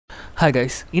Hi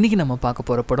guys, இன்னைக்கு நம்ம பார்க்க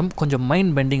போகிற படம் கொஞ்சம்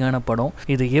மைண்ட் பெண்டிங்கான படம்.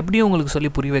 இது எப்படி உங்களுக்கு சொல்லி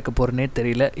புரிய வைக்க போகிறேன்னே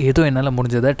தெரியல. ஏதோ என்னால்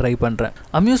முடிஞ்சதை ட்ரை பண்ணுறேன்.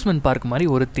 அம்யூஸ்மெண்ட் பார்க் மாதிரி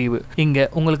ஒரு தீவு. இங்கே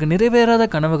உங்களுக்கு நிறைவேறாத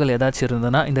கனவுகள் ஏதாச்சும்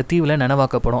இருந்ததுன்னா இந்த தீவில்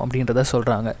நனவாக்கப்படும் அப்படின்றத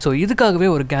சொல்கிறாங்க. ஸோ இதுக்காகவே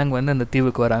ஒரு கேங் வந்து அந்த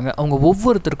தீவுக்கு வராங்க. அவங்க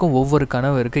ஒவ்வொருத்தருக்கும் ஒவ்வொரு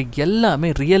கனவு இருக்குது.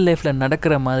 எல்லாமே ரியல் லைஃப்பில்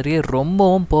நடக்கிற மாதிரியே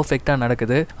ரொம்பவும் பர்ஃபெக்டாக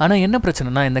நடக்குது. ஆனால் என்ன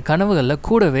பிரச்சனைனா இந்த கனவுகளில்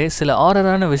கூடவே சில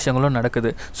ஆரரான விஷயங்களும்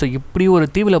நடக்குது. ஸோ இப்படி ஒரு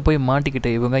தீவில் போய் மாட்டிக்கிட்ட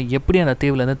இவங்க எப்படி அந்த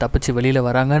தீவுலேருந்து தப்பிச்சு வெளியில்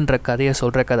வராங்கன்ற கதையை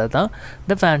சொல்கிற கதை தான்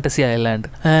த fantasy island.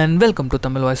 And welcome to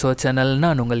Tamil voice over channel.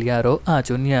 நான் உங்கள் யாரோ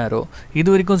ஆச்சுன் யாரோ. இது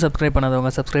வரைக்கும் சப்ஸ்கிரைப்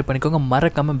பண்ணாதவங்க சப்ஸ்கிரைப் பண்ணிக்கோங்க.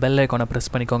 மறக்காமல் பெல் ஐக்கானை ப்ரெஸ்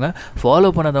பண்ணிக்கோங்க. ஃபாலோ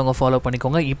பண்ணாதவங்க ஃபாலோ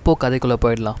பண்ணிக்கோங்க. இப்போ கதைக்குள்ளே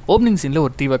போயிடலாம். ஓப்பனிங் சீனில்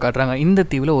ஒரு தீவை காட்டுறாங்க. இந்த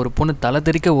தீவில் ஒரு பொண்ணு தலை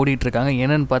தெறிக்க ஓடிட்டு இருக்காங்க.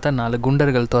 என்னன்னு பார்த்தா 4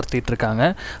 குண்டர்கள் துரத்திட்டு இருக்காங்க.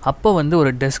 அப்போ வந்து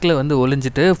ஒரு டெஸ்கில் வந்து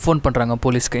ஒளிஞ்சிட்டு ஃபோன் பண்ணுறாங்க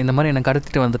போலீஸ்க்கு. இந்த மாதிரி என்னை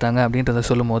கடத்திட்டு வந்துட்டாங்க அப்படின்றத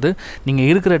சொல்லும் போது, நீங்கள்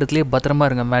இருக்கிற இடத்துலேயே பத்திரமா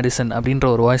இருங்க மேடிசன் அப்படின்ற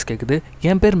ஒரு வாய்ஸ் கேட்குது.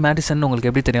 என் பேர் மேடிசன்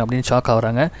உங்களுக்கு எப்படி தெரியும் அப்படின்னு ஷாக்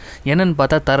ஆகுறாங்க. என்னன்னு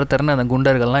பார்த்தா தரன்னு அந்த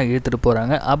குண்டர்கள்லாம் இழுத்துட்டு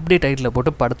போகிறாங்க. அப்படியே டைட்டில்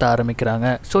போட்டு படத்த ஆரம்பிக்கிறாங்க.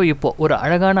 ஸோ இப்போ ஒரு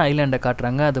அழகான ஐலாண்டை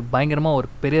காட்டுறாங்க. அது பயங்கரமாக ஒரு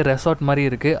பெரிய ரெசார்ட் மாதிரி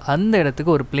இருக்குது. அந்த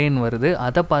இடத்துக்கு ஒரு பிளேன் வருது.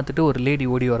 அதை பார்த்துட்டு ஒரு லேடி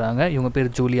ஓடி வராங்க. இவங்க பேர்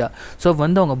ஜூலியா. ஸோ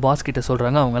வந்து அவங்க பாஸ் கிட்ட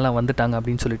சொல்கிறாங்க அவங்கெல்லாம் வந்துட்டாங்க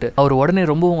அப்படின்னு சொல்லிட்டு. அவர் உடனே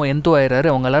ரொம்பவும் எந்தோ ஆயிடுறாரு.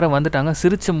 அவங்க எல்லாரும் வந்துட்டாங்க,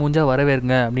 சிரிச்சு மூஞ்சா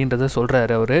வரவேறுங்க அப்படின்றத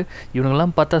சொல்கிறாரு அவர்.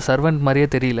 இவங்கெல்லாம் பார்த்தா சர்வெண்ட் மாதிரியே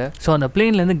தெரியல. ஸோ அந்த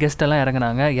பிளேன்லேருந்து கெஸ்ட் எல்லாம்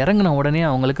இறங்கினாங்க. இறங்கின உடனே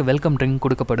அவங்களுக்கு வெல்கம் ட்ரிங்க்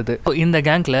கொடுக்கப்படுது. இந்த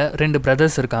கேங்கில் 2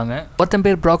 பிரதர்ஸ் இருக்காங்க. ஒருத்தன்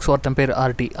பேர் ப்ராக்ஸ், ஒருத்தன் பேர்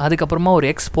ஆர்டி. அதுக்கப்புறமா ஒரு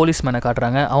எக்ஸ் போலீஸ்மேனை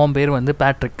காட்டுறாங்க. அவன் பேர் வந்து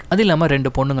பேட்ரிக். அது இல்லாமல் 2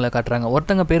 பொண்ணுங்களை காட்டுறாங்க.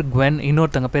 ஒருத்தங்க பேர் குவென்,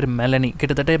 இன்னொருத்தங்க பேர் மெலனி.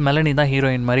 கிட்டத்தட்ட மெலனி தான்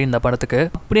ஹீரோயின் மாதிரி இந்த படத்துக்கு.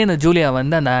 அப்படியே அந்த ஜூலியா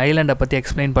வந்து அந்த ஐலாண்டை பற்றி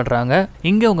எக்ஸ்பிளைன் பண்ணுறாங்க.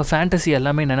 இங்கே உங்கள் ஃபேண்டசி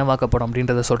எல்லாமே நினைவாக்கப்படும்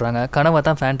அப்படின்றத சொல்கிறாங்க. கனவை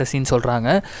தான் ஃபேண்டசின்னு சொல்கிறாங்க.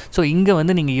 ஸோ இங்கே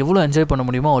வந்து நீங்கள் எவ்வளோ என்ஜாய் பண்ண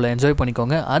முடியுமோ அவ்வளோ என்ஜாய்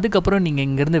பண்ணிக்கோங்க. அதுக்கப்புறம் நீங்கள்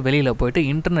இங்கேருந்து வெளியில் போயிட்டு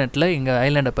இன்டர்நெட்டில் எங்கள்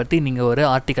ஐலாண்டை பற்றி நீங்கள் ஒரு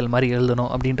ஆர்டிக்கல் மாதிரி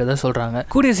எழுதணும் அப்படின்றத சொல்கிறாங்க.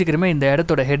 கூடிய சீக்கிரமே இந்த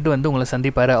இடத்தோட ஹெட் வந்து உங்களை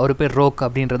சந்திப்பார். அவர் பேர் ரோக்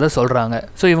அப்படின்றத சொல்கிறாங்க.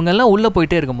 ஸோ இவங்கெல்லாம் உள்ளே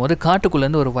போயிட்டே இருக்கும்போது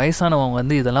காட்டுக்குள்ளேருந்து ஒரு வயசானவங்க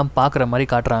வந்து இதெல்லாம் பார்க்குற மாதிரி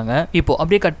காட்டுறாங்க. இப்போ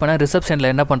அப்படியே கட் பண்ண ரிசப்ஷனில்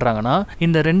என்ன பண்ணுறாங்கன்னா,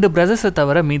 இந்த 2 பிரதர்ஸை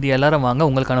தவிர மீதி எல்லாரும் வாங்க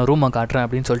உங்களுக்கான ரூமை காட்டுறேன்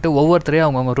அப்படின்னு சொல்லிட்டு ஒவ்வொருத்தரையும்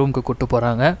அவங்க ரூமுக்கு கூட்டு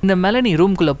போகிறாங்க. இந்த மெலனி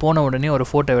ரூம்குள்ளே போன உடனே ஒரு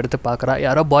ஃபோட்டோ எடுத்து பார்க்குறா.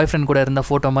 யாரோ பாய் ஃப்ரெண்ட் கூட இருந்த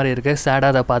ஃபோட்டோ மாதிரி இருக்கு.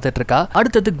 சேடாக அதை பார்த்துட்டு இருக்கா.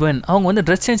 அடுத்தது குவென். அவங்க வந்து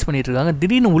ட்ரெஸ் சேஞ்ச் பண்ணிட்டு இருக்காங்க.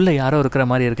 திடீர்னு உள்ள யாரோ இருக்கிற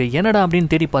மாதிரி இருக்கு. என்னடா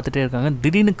அப்படின்னு தேடி பார்த்துட்டே இருக்காங்க.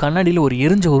 திடீர்னு கண்ணாடியில் ஒரு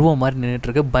எரிஞ்ச உருவம் மாதிரி நின்றுட்டு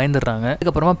இருக்கு. பயந்துடுறாங்க.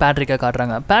 அதுக்கப்புறமா பேட்ரிக்கை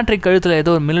காட்டுறாங்க. பேட்ரிக் கழுத்தில்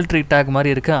ஏதோ ஒரு மிலிட்டரி டேக் மாதிரி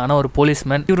இருக்கு. ஆனால் ஒரு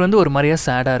போலீஸ்மேன். இவர் வந்து ஒரு மாதிரியா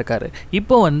சேடாக இருக்காரு.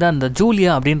 இப்போ வந்து அந்த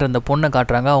ஜூலியா அப்படின்ற அந்த பொண்ணை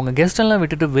காட்டுறாங்க. அவங்க கெஸ்ட் எல்லாம்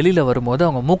விட்டுட்டு வெளியில வரும்போது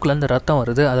அவங்க மூக்குல இருந்து ரத்தம்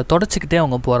வருது. அதை தொடச்சிக்கிட்டே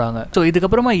அவங்க போறாங்க. ஸோ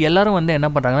இதுக்கப்புறமா எல்லாரும் வந்து என்ன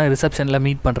பண்றாங்கன்னா ரிசப்ஷன்ல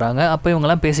மீட் பண்றாங்க. அப்போ இவங்க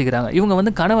எல்லாம் பேசிக்கிறாங்க. இவங்க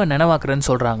வந்து கனவை நினைவாக்குறேன்னு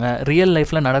சொல்றாங்க. ரியல்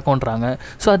லைஃப்ல நடக்கும்ன்றாங்க.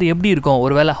 ஸோ அது எப்படி இருக்கும்,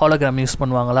 ஒருவேளை ஹாலோகிராம் யூஸ்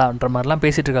பண்ணுவாங்களான்ற மாதிரிலாம்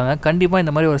பேசிட்டு இருக்காங்க. கண்டிப்பா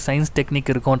இந்த மாதிரி ஒரு சயின்ஸ்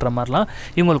டெக்னிக் இருக்கும்ன்ற மாதிரிலாம்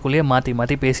இவங்களுக்குள்ளேயே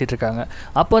மாற்றி பேசிட்டு இருக்காங்க.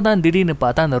 அப்போ தான் திடீர்னு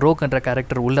பார்த்தா அந்த ரோக்ன்ற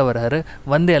கேரக்டர் உள்ள வராரு.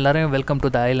 வந்து எல்லாரையும் வெல்கம் டு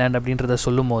த ஐலாண்ட் அப்படின்றத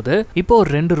சொல்லும் போது இப்போ ஒரு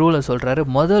 2 ரூலை சொல்றாரு.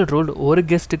 முதல் ரூல், ஒரு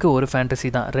கெஸ்ட்டுக்கு ஒரு ஃபேண்டசி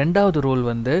தான். 2வது ரூல்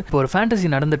வந்து இப்போ ஒரு ஃபேண்டசி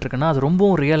நடந்துட்டு இருக்குன்னா அது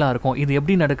ரொம்பவும் ரியலாக இருக்கும். இது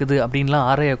எப்படி நடக்குது அப்படின்லாம்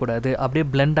ஆராயக்கூடாது. அப்படியே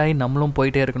பிளெண்ட் ஆகி நம்மளும்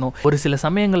போயிட்டே இருக்கணும். ஒரு சில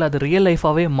சமயங்கள் அது ரியல்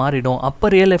லைஃபாகவே மாறிடும். அப்போ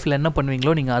ரியல் லைஃப்ல என்ன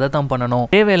பண்ணுவீங்களோ நீங்கள் அதை தான் பண்ணணும்.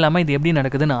 தேவையில்லாமல் இது எப்படி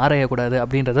நடக்குதுன்னு ஆராயக்கூடாது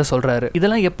அப்படின்றத சொல்றாரு.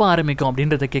 இதெல்லாம் எப்போ ஆரம்பிக்கும்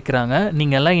அப்படின்றத கேட்குறாங்க.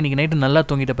 நீங்கள் எல்லாம் இன்னைக்கு நைட்டு நல்லா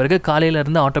தூங்கிட்ட பிறகு காலையில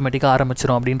இருந்து ஆட்டோமேட்டிக்காக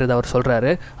ஆரம்பிச்சிடும் அப்படின்றத அவர்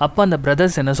சொல்றாரு. அப்போ அந்த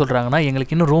பிரதர்ஸ் என்ன சொல்றாங்கன்னா,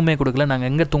 எங்களுக்கு இன்னும் ரூமே கொடுக்கல, நாங்கள்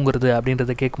எங்கே தூங்குறது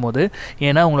அப்படின்றத கேட்கும்போது,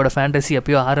 ஏன்னா உங்களோட ஃபேண்டசி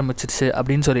எப்பயோ ஆரம்பிச்சிருச்சு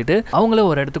அப்படின்னு சொல்லிட்டு அவங்கள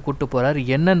ஒரு இடத்துக்கு கூட்டு போறாரு.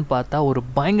 என்னன்னு பார்த்தா ஒரு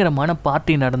பயங்கரமான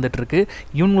பார்ட்டி நடந்துட்டு இருக்கு.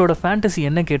 இவங்களோட ஃபேண்டசி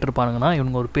என்ன கேட்டிருப்பானுங்கன்னா,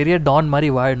 இவங்க ஒரு பெரிய டான் மாதிரி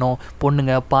வாழணும்,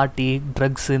 பொண்ணுங்க, பார்ட்டி,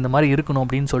 ட்ரக்ஸ் இந்த மாதிரி இருக்கணும்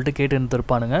அப்படின்னு சொல்லிட்டு கேட்டு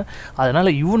இருந்திருப்பானுங்க. அதனால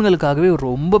இவங்களுக்காகவே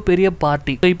ரொம்ப பெரிய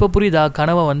பார்ட்டி. இப்போ புரியுதா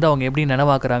கனவை வந்து அவங்க எப்படி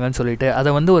நினைவாக்குறாங்கன்னு சொல்லிட்டு அதை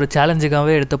வந்து ஒரு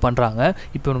சேலஞ்சுக்காகவே எடுத்து பண்றாங்க.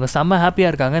 இப்போ இவங்க செம்ம ஹாப்பியா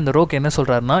இருக்காங்க. இந்த ரோக் என்ன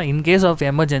சொல்றாருன்னா, இன் கேஸ் ஆஃப்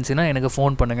எமர்ஜென்சினா எனக்கு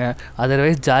ஃபோன் பண்ணுங்க,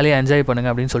 அதர்வைஸ் ஜாலியாக என்ஜாய் பண்ணுங்க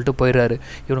அப்படின்னு சொல்லிட்டு போயிடுறாரு.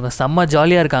 இவங்க செம்ம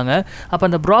ஜாலியாக இருக்காங்க. அப்போ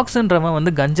அந்த ப்ராக்ஸ்ன்றவன்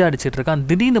வந்து கஞ்சா அடிச்சிட்டு இருக்கான்.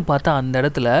 திடீர்னு பார்த்தா அந்த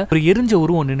இடத்துல ஒரு எரிஞ்ச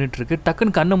உருவம் நின்றுட்டு இருக்கு.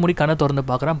 டக்குன்னு கண்ணை மூடி கண்ணை திறந்து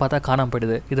பார்க்குறான். பார்த்தா காணாம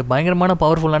போயிடுது. இது பயங்கரமான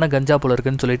பவர்ஃபுல்லான கஞ்சா போல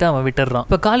இருக்குன்னு சொல்லிட்டு அவன் விட்டுறான்.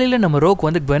 இப்போ காலையில் நம்ம ரோக்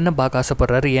வந்து குவென்னை பார்க்க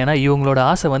ஆசைப்படுறாரு. ஏன்னா இவங்களோட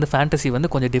ஆசை வந்து ஃபேண்டசி வந்து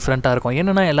கொஞ்சம் டிஃப்ரெண்ட்டாக இருக்கும்.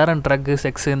 என்னன்னா எல்லாரும் ட்ரக்,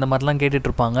 செக்ஸ் இந்த மாதிரிலாம் கேட்டுட்டு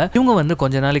இருப்பாங்க. இவங்க வந்து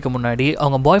கொஞ்ச நாளைக்கு முன்னாடி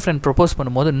அவங்க பாய் ஃப்ரெண்ட் ப்ரொபோஸ்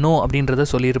பண்ணும்போது நோ அப்படின்றத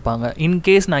சொல்லியிருப்பாங்க.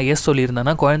 இன்கேஸ் நான் எஸ்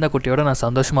சொல்லியிருந்தேன்னா குழந்தை குட்டியோட நான்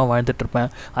சந்தோஷமாக வாழ்ந்துட்டு இருப்பேன்.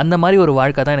 அந்த மாதிரி ஒரு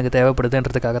வாழ்க்கை தான் எனக்கு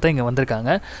தேவைப்படுதுன்றதுக்காக தான் இங்கே வந்திருக்காங்க.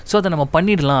 ஸோ அதை நம்ம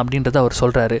பண்ணிடலாம் அப்படின்றத அவர்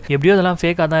சொல்றாரு. எப்படியோ அதெல்லாம்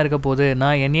ஃபேக்காக தான் இருக்க போது,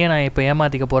 நான் இப்போ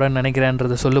ஏமாத்திக்க போறேன்னு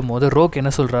நினைக்கிறேன்றத சொல்லும் போது ரோக்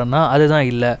என்ன சொல்றாருன்னா, அதுதான்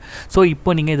இல்லை. ஸோ இப்போ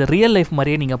நீங்கள் இதை ரியல் லைஃப்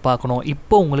மாதிரியே நீங்கள் பார்க்கணும்.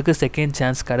 இப்போ உங்களுக்கு செகண்ட்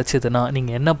சான்ஸ் கிடைச்சதுன்னா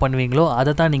நீங்கள் என்ன பண்ணுவீங்களோ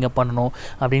அதை தான் நீங்கள் பண்ணணும்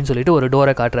அப்படின்னு சொல்லிட்டு ஒரு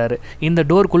டோரை காட்டுறாரு. இந்த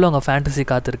டோருக்குள்ளே அவங்க ஃபேண்டசி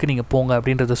காத்திருக்கு, நீங்கள் போங்க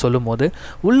அப்படின்றத சொல்லும் போது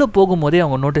உள்ளே போகும்போதே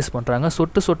அவங்க நோட்டீஸ் பண்ணுறாங்க.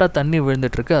 சொட்டு சொட்டாக தண்ணி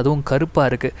விழுந்துட்டு இருக்கு. அதுவும் கருப்பாக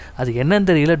இருக்குது. அது என்னன்னு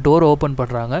தெரியல. டோரை ஓப்பன்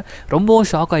பண்ணுறாங்க. ரொம்பவும்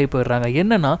ஷாக் ஆகி போயிடுறாங்க.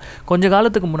 என்னன்னா கொஞ்ச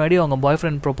காலத்துக்கு முன்னாடி அவங்க பாய்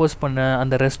ஃப்ரெண்ட் ப்ரொபோஸ் பண்ண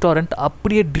அந்த ரெஸ்டாரண்ட் ஷாட்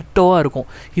அப்படியே டிட்டோவாக இருக்கும்.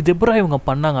 இது எப்பறம் இவங்க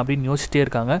பண்ணாங்க அப்படின்னு யோசிச்சிட்டே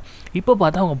இருக்காங்க. இப்போ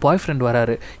பார்த்தா அவங்க பாய் ஃப்ரெண்ட்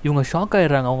வராரு. இவங்க ஷாக்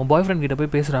ஆகிடுறாங்க. அவங்க பாய் ஃப்ரெண்ட் கிட்ட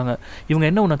போய் பேசுகிறாங்க. இவங்க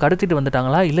என்ன உன்னை கடத்திட்டு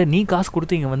வந்துட்டாங்களா இல்லை நீ காசு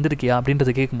கொடுத்து இங்கே வந்திருக்கியா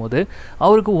அப்படின்றத கேட்கும்போது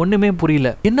அவருக்கு ஒன்றுமே புரியல.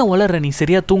 என்ன வளர்ற நீ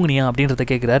சரியாக தூங்குனியா அப்படின்றத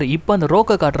கேட்குறாரு. இப்போ அந்த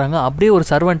ரோக்கை காட்டுறாங்க. அப்படியே ஒரு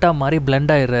சர்வெண்ட்டாக மாதிரி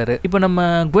பிளெண்ட் ஆயிடுறாரு. இப்போ நம்ம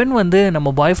குவென் வந்து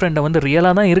நம்ம பாய் ஃப்ரெண்டை வந்து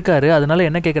ரியலாக தான் இருக்காரு. அதனால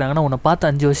என்ன கேட்குறாங்கன்னா உன்னை பார்த்து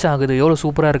 5 வருஷம் ஆகுது, எவ்வளோ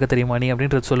சூப்பராக இருக்க தெரியுமா நீ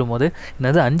அப்படின்றது சொல்லும்போது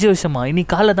என்னது 5 வருஷமா, இனி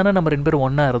காலைல தானே நம்ம 2 பேரும்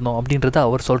ஒன்றா இருந்தோம் அப்படின்றத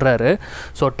அவர் சொல்கிறாரு.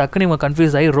 ஸோ டக்குன்னு இவங்க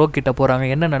கன்ஃபியூஸ் ஆகி ரோக் கிட்ட போகிறாங்க.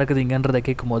 என்ன நடக்குதுங்கன்றதை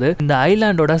கேட்கும்போது இந்த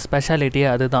ஐலாண்டோட ஸ்பெஷாலிட்டியே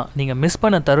அதுதான், நீங்கள் மிஸ்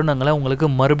பண்ண தருணங்களை உங்களுக்கு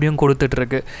மறுபடியும்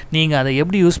கொடுத்துட்ருக்கு, நீங்கள் அதை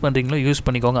எப்படி யூஸ் பண்ணுறீங்களோ யூஸ்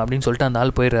பண்ணிக்கோங்க அப்படின்னு சொல்லிட்டு அந்த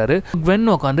ஆள் போயிடுறாரு. குவென்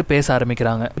உட்காந்து பேச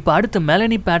ஆரம்பிக்கிறாங்க. இப்போ அடுத்து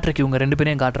மெலனி பேட்ரிக் இவங்க 2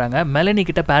 பேரையும் காட்டுறாங்க. மெலனி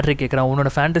கிட்ட பேட்ரிக் கேட்குறான் உன்னோட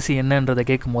ஃபேண்டசி என்னன்றதை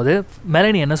கேட்கும்போது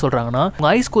மெலனி என்ன சொல்கிறாங்கன்னா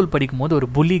உங்கள் ஹை ஸ்கூல் படிக்கும்போது ஒரு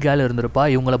புள்ளி கேர்ள் இருந்திருப்பா,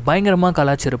 இவங்களை பயங்கரமாக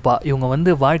கலாச்சிருப்பா, இவங்க வந்து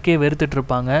வாழ்க்கையை வெறுத்துட்டு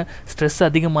இருப்பாங்க, ஸ்ட்ரெஸ்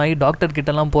அதிகமாகி டாக்டர்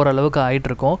கிட்டலாம் போகிற அளவுக்கு ஆகிட்டு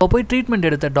இருக்கும். இப்போ போய் ட்ரீட்மெண்ட்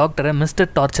எடுத்த டாக்டரை மிஸ்டர்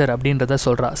டார்ச்சர் அப்படின்றத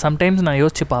சொல்கிறா. சம்டைம்ஸ் நான்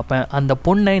யோசிச்சு பார்ப்பேன் அந்த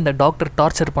பொண்ணை இந்த டாக்டர்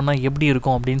டார்ச்சர் பண்ணால் எப்படி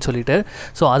இருக்கும் அப்படின்னு சொல்லிட்டு.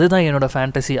 ஸோ அதுதான் என்னோட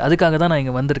ஃபேண்டசி, அதுக்காக தான் நான்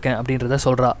இங்கே வந்திருக்கேன் அப்படின்றத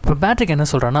சொல்கிறா. இப்போ பேட்ரிக் என்ன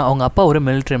சொல்கிறான்னா அவங்க அப்பா ஒரு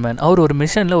மிலிட்ரி மேன், அவர் ஒரு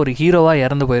மிஷனில் ஒரு ஹீரோவாக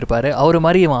இறந்து போயிருப்பார், அவர்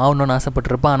மாதிரி இவன் ஆகணும்னு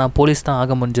ஆசைப்பட்டிருப்பான், ஆனால் போலீஸ் தான்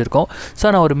ஆக முடிஞ்சிருக்கும். ஸோ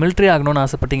நான் ஒரு மிலிட்ரி ஆகணும்னு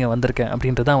ஆசைப்பட்டு இங்கே வந்திருக்கேன்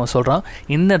அப்படின்றத அவன் சொல்கிறான்.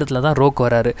 இந்த இடத்துல தான் ரோக்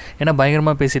வராரு. ஏன்னா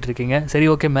பயங்கரமாக பேசிகிட்டு இருக்கீங்க, சரி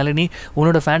ஓகே மெலனி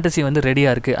உன்னோட ஃபேண்டசி வந்து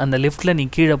ரெடியாக இருக்குது, அந்த லிஃப்ட்டில் நீ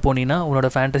கீழே போனீன்னா உன்னோட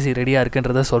ஃபேண்டசி ரெடியாக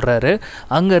இருக்குன்றத சொல்கிறாரு.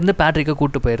 அங்கேருந்து பேட்ரிக்கை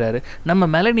கூப்பிட்டு போயிடுறாரு. நம்ம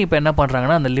மெலனி இப்போ என்ன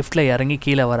பண்ணுறாங்கன்னா அந்த லிஃப்ட்டில் இறங்கி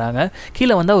கீழே வராங்க.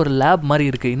 கீழே வந்தால் ஒரு லேப் மாதிரி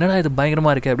இருக்குது, என்னடா இது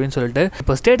பயங்கரமாக இருக்குது அப்படின்னு சொல்லிட்டு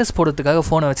இப்போ ஸ்டேட்டஸ் போடுறதுக்காக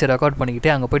ஃபோனை வச்சு ரெக்கார்ட்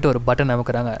பண்ணிக்கிட்டே அங்கே போய்ட்டு ஒரு பட்டன்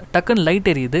அமுக்குறாங்க. டக்குன்னு லைட்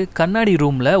எரியுது. கண்ணாடி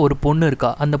ரூமில் ஒரு பொண்ணு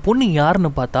இருக்கா. அந்த பொண்ணு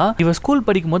யாருன்னு பார்த்தா இவ ஸ்கூல்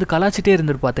படிக்கும் போது கலாச்சிட்டே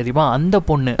இருந்திருப்பா தெரியுமா, அந்த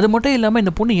பொண்ணு. அது மட்டும் இல்லாமல்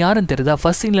இந்த பொண்ணு யாருன்னு தெரியுதா,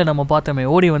 ஃபர்ஸ்ட் சீனில் நம்ம பார்த்தோமே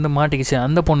ஓடி வந்து மாட்டிக்கிச்சு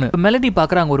அந்த பொண்ணு. மெலடி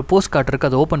பார்க்குறாங்க, ஒரு போஸ்ட் கார்டு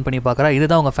இருக்குது, அதை ஓப்பன் பண்ணி பார்க்குறா.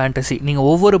 இதுதான் உங்கள் ஃபேண்டசி, நீங்கள்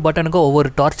ஒவ்வொரு பட்டனுக்கும் ஒவ்வொரு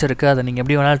டார்ச்சர் இருக்குது, அதை நீங்கள்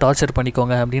எப்படி வேணாலும் டார்ச்சர்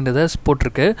பண்ணிக்கோங்க அப்படின்றத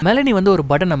போட்டிருக்கு. மெலனி வந்து ஒரு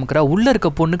பட்டன் அமுக்குறா. உள்ளே இருக்க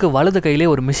பொண்ணுக்கு வலது கையிலே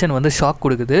ஒரு மிஷன் வந்து ஷாக்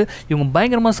கொடுக்குது. இவங்க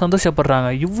பயங்கரமாக சந்தோஷப்படுறாங்க.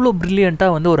 இவ்வளோ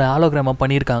பிரில்லியண்ட்டாக வந்து ஒரு ஹாலோகிராமா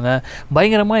பண்ணியிருக்காங்க,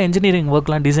 பயங்கரமாக இன்ஜினியரிங்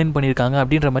ஒர்க்லாம் டிசைன் பண்ணியிருக்காங்க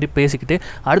அப்படின்ற மாதிரி பேசிக்கிட்டு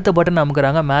அடுத்த பட்டன்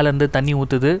அமுக்குறாங்க. மேலேருந்து தண்ணி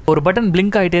ஊற்றுது. ஒரு பட்டன்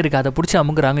பிளிங்க் ஆகிட்டே இருக்குது, அதை பிடிச்சி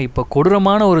அமுக்குறாங்க. இப்போ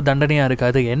கொடூரமான ஒரு தண்டனையாக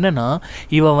இருக்காது. என்னன்னா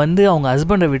இவன் வந்து அவங்க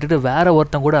ஹஸ்பண்டை விட்டுட்டு வேற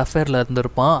ஒருத்தன் கூட அஃபேரில்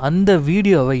இருந்திருப்பான். அந்த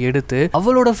வீடியோவை எடுத்து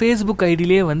அவளோட ஃபேஸ்புக்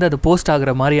ஐடியிலேயே வந்து அது போஸ்ட்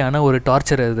ஆகுற மாதிரியான ஒரு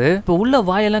டார்ச்சர் அது. இப்போ உள்ள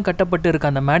வாயெல்லாம் கட்டப்பட்டு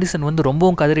இருக்க அந்த மேடிசன் வந்து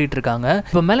ரொம்பவும் கதறிட்டு இருக்காங்க.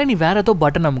 இப்போ மெலனி வேற ஏதோ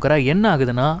பட்டன் அமுக்குறா. என்ன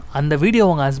ஆகுதுன்னா அந்த வீடியோ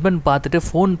அவங்க ஹஸ்பண்ட் பார்த்துட்டு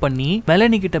ஃபோன் பண்ணி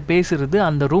மெலனி கிட்ட பேசுறது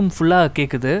அந்த ரூம் ஃபுல்லாக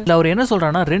கேட்குது. இல்லை அவர் என்ன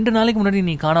சொல்றான்னா 2 நாளைக்கு முன்னாடி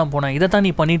நீ காணாம போன, இதை தான்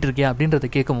நீ பண்ணிட்டு இருக்கியா அப்படின்றத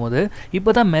கேட்கும்போது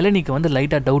இப்போதான் மெலனிக்கு வந்து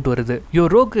லைட்டாக டவுட் வருது. யோ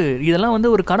ரோக்கு, இதெல்லாம் வந்து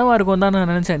ஒரு கனவா இருக்கும் தான்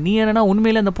நான் நினைச்சேன், நீ என்னன்னா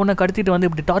உண்மையில அந்த பொண்ணை கடத்திட்டு வந்து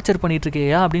இப்படி டார்ச்சர் பண்ணிட்டு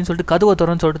இருக்கியா அப்படின்னு சொல்லிட்டு கதவை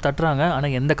திறன்னு சொல்லிட்டு தட்டுறாங்க.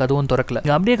 ஆனால் எந்த கதவும் திறக்கல.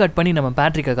 அப்படியே கட் பண்ணி நம்ம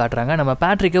பேட்ரிக்கை காட்டுறாங்க. நம்ம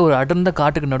பேட்ரிக்கை ஒரு அடர்ந்த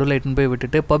காட்டுக்கு நடுவில் இட்டுன்னு போய்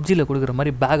விட்டுட்டு பப்ஜியில் கொடுக்குற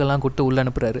மாதிரி பேக் எல்லாம் கொடுத்து உள்ள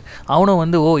அனுப்புறாரு. அவனும்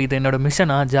வந்து ஓ இது என்னோட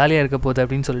மிஷனா, ஜாலியாக இருக்க போகுது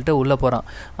அப்படின்னு சொல்லிட்டு உள்ளே போகிறான்.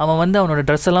 அவன் வந்து அவனோட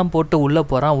ட்ரெஸ் எல்லாம் போட்டு உள்ளே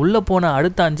போகிறான். உள்ளே போன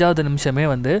அடுத்த 5வது நிமிஷமே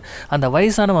வந்து அந்த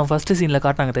வயசானவன் ஃபர்ஸ்ட் சீனில்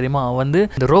காட்டினாங்க தெரியுமா, அவன் வந்து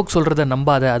இந்த ரோக் சொல்கிறத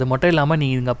நம்பாத, அது மட்டும் இல்லாமல் நீ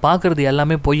இங்கே பார்க்குறது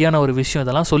எல்லாமே பொய்யான ஒரு விஷயம்,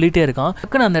 இதெல்லாம் சொல்லிகிட்டே இருக்கான்.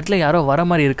 டக்குன்னு அந்த இடத்துல யாரோ வர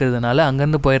மாதிரி இருக்கிறதுனால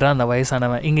அங்கேருந்து போயிடறான் அந்த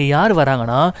வயசானவன். இங்கே யார்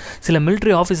வராங்கன்னா சில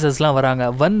மிலிட்ரி ஆஃபீஸர்ஸ்லாம் வராங்க.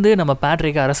 வந்து நம்ம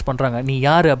பேட்ரிக்கை அரெஸ்ட் பண்ணுறாங்க. நீ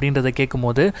யார் அப்படின்றத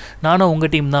கேட்கும்போது நானும்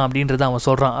உங்கள் டீம் தான் அப்படின்றத அவன்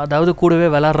சொல்கிறான். அதாவது கூடவே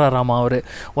விளாட்றாராமா அவர்.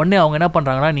 உடனே அவங்க என்ன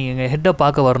பண்ணுறாங்கன்னா நீ எங்கள் ஹெட்டை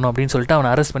பார்க்க வரணும் அப்படின்னு சொல்லிட்டு அவனை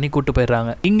அரெஸ்ட் பண்ணி கூப்பிட்டு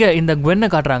போயிடுறாங்க. இங்கே இந்த குவென்னை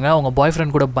காட்டுறாங்க. அவங்க பாய்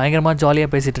ஃப்ரெண்ட் கூட பயங்கரமாக ஜாலியாக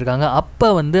பேசிகிட்டு இருக்காங்க. அப்போ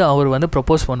வந்து அவர் வந்து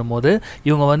ப்ரப்போஸ் பண்ணும்போது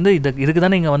இவங்க வந்து இதுக்கு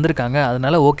தானே இங்கே வந்திருக்காங்க,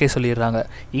 அதனால ஓகே சொல்லிடுறாங்க.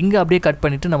 இங்கே அப்படியே கட்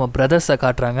பண்ணிவிட்டு நம்ம பிரதர்ஸை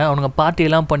காட்டுறாங்க. அவனுங்க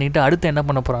பார்ட்டியெல்லாம் பண்ணிவிட்டு அடுத்து என்ன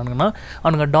பண்ண போகிறாங்கன்னா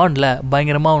அவனுங்க டான்ல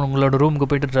பயங்கரமாக அவங்களோட ரூமுக்கு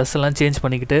போயிட்டு ட்ரெஸ் எல்லாம் சேஞ்ச்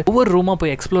பண்ணிக்கிட்டு ஒவ்வொரு ரூமாக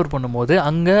போய் எக்ஸ்ப்ளோர் பண்ணும்போது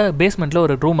அங்கே பேஸ்மெண்ட்டில்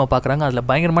ஒரு ரூமை பார்க்குறாங்க. அதில்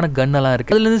பயங்கரமான கன் எல்லாம்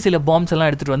இருக்குது. அதுலேருந்து சில பாம்ஸ் எல்லாம்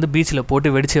எடுத்துகிட்டு வந்து பீச்சில் போட்டு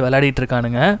வெடிச்சு விளையாடிட்டு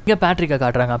இருக்கானுங்க. இங்கே பேட்ரிக்கை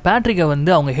காட்டுறாங்க. பேட்ரிக்கை வந்து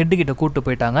அவங்க ஹெட்டு கிட்ட கூப்பிட்டு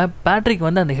போயிட்டாங்க. பேட்ரிக்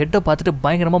வந்து அந்த ஹெட்டை பார்த்துட்டு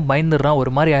பயங்கரமாக பயந்துடுறான்,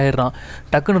 ஒரு மாதிரி ஆயிடுறான்.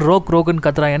 டக்குன்னு ரோக்குன்னு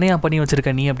கத்துறான். என்னையா பண்ணி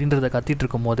வச்சிருக்க நீ அப்படின்றத கத்திட்டு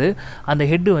இருக்கும்போது அந்த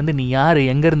ஹெட்டு வந்து நீ யார்,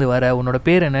 எங்கேருந்து வர, உன்னோட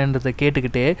பேர் என்னன்றதை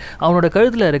கேட்டுக்கிட்டே அவனோட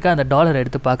கழுத்தில் இருக்க அந்த டாலரை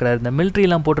எடுத்து பார்க்குறாரு. இந்த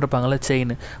மிலிட்ரிலாம் போட்டிருப்பாங்களே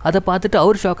செயின், அதை பார்த்துட்டு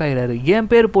அவர் ஷாக் ஆகிறாரு. என்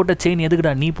பேர் போட்ட செயின்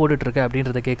எதுக்குடா நீ போட்டுட்டு இருக்க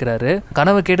அப்படின்றத கேட்குறாரு.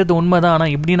 கனவு கேட்டது உண்மைதான்,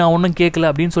 ஆனால் இப்படி நான் ஒன்றும் கேட்கல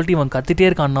அப்படின்னு சொல்லிட்டு இவன் கத்திட்டே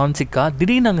இருக்கான் நான்சிக்கா.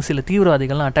 திடீர்னு நாங்கள் சில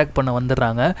தீவிரவாதிகள்லாம் அட்டாக் பண்ண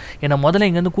வந்துடுறாங்க. என்னை முதல்ல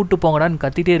இங்கேருந்து கூட்டு போங்கடான்னு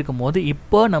கத்திட்டே இருக்கும்போது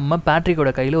இப்போ நம்ம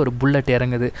பேட்ரிக்கோட கையில் ஒரு புல்லட்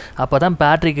இறங்குது. அப்போ தான்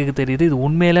பேட்ரிக்கு தெரியுது இது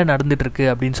உண்மையில நடந்துட்டு இருக்கு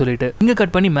அப்படின்னு சொல்லிட்டு. இங்கே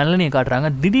கட் பண்ணி மெலனியை காட்டுறாங்க.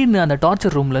 திடீர்னு அந்த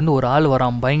டார்ச்சர் ரூம்லேருந்து ஒரு ஆள்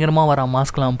வரான், பயங்கரமாக வரான்,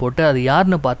 மாஸ்க்லாம் போட்டு. அது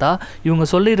யாருன்னு பார்த்தா இவங்க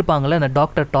சொல்லியிருப்பாங்களே அந்த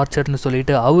டாக்டர் டார்ச்சர்னு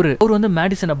சொல்லிட்டு அவர் வந்து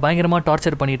மேடிசனை பயங்கரமாக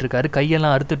டார்ச்சர் பண்ணிட்டு இருக்காரு,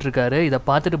 கையெல்லாம் அறுத்துட்டு இருக்காரு. இதை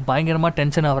பார்த்துட்டு பயங்கரமாக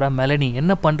டென்ஷன் ஆகிறா மெலனி.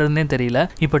 என்ன பண்ணுறதுன்னே தெரியல.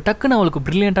 இப்போ டக்குன்னு அவளுக்கு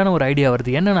பிரில்லியண்டான ஒரு ஐடியா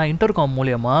வருது. என்னன்னா இன்டர்காம்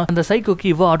மூலியமா அந்த சைக்கோக்கு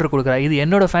இவ ஆர்டர் கொடுக்குறா, இது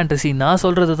என்னோட ஃபேண்டசி, நான்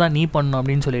சொல்றது தான் நீ பண்ணணும்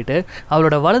அப்படின்னு சொல்லிட்டு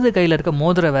அவளோட வலது கையில் இருக்க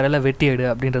மோதிர விரலை வெட்டி எடு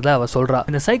அப்படின்றத அவ சொல்றா.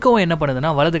 இந்த சைக்கோவை என்ன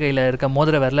பண்ணுதுன்னா வலது கையில இருக்க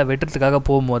மோதிர விரல வெட்டுறதுக்காக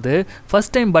போகும்போது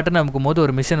ஃபர்ஸ்ட் டைம் பட்டன் அமுக்கும் போது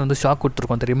ஒரு மிஷின் வந்து ஷாக்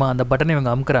கொடுத்துருக்கோம் தெரியுமா, அந்த பட்டனை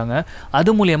இவங்க அமுக்குறாங்க.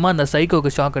 அது மூலியமா அந்த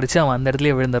சைக்கோக்கு ஷாக் அடிச்சு அவன் அந்த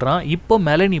இடத்துல விழுந்துடுறான். இப்போ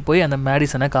மெலனி போய் அந்த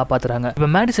மேடிசனை காப்பாத்துறாங்க. இப்போ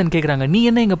மேடிசன் கேட்குறாங்க நீ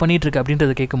என்ன இங்க பண்ணிட்டு இருக்க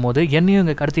அப்படின்றத கேட்கும்போது என்னையும்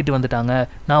இங்க கடத்திட்டு வந்துட்டாங்க,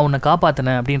 நான் உன்னை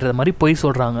காப்பாத்தினேன் அப்படின்ற மாதிரி போய்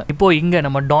சொல்றாங்க. இப்போ இங்க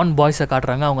நம்ம டான் பாய்ஸை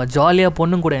காட்டுறாங்க. அவங்க ஜாலியா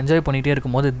பொண்ணுங்க கூட என்ஜாய் பண்ணிட்டே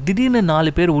இருக்கும்போது திடீர்னு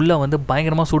 4 பேர் உள்ள வந்து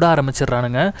பயங்கரமா சுட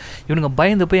ஆரம்பிச்சிடுறானுங்க. இவனுங்க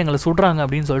பயந்து போய் எங்களை சுடுறாங்க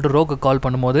அப்படின்னு சொல்லிட்டு ரோக்கு கால்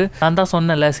பண்ணும்போது நான் தான்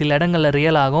சொன்னல சில இடங்கள்ல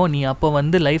ரியல் ஆகும், நீ அப்போ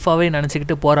வந்து லைஃபாவே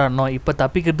நினைச்சுக்கிட்டு போராடணும், இப்போ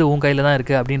தப்பிக்கிறது உன் கையில தான்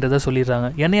இருக்கு அப்படின்றத சொல்லிடுறாங்க.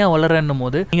 என்னையா வளரன்னும்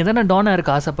போது நீங்க தானே டானா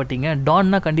இருக்க ஆசைப்பட்டீங்க,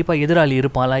 டான்னா கண்டிப்பா எதிராளி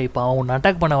இருப்பாளா, இப்போ அவன்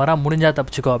அட்டாக் பண்ண வரா, முடிஞ்சா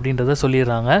தப்பிச்சுக்கோ அப்படின்றத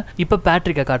சொல்லிடுறாங்க. இப்போ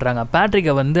பேட்ரிக்கை காட்டுறாங்க.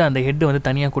 பேட்ரிக்கை வந்து அந்த ஹெட் வந்து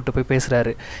தனியா கூட்டு போய்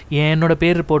பேசுறாரு. என்னோட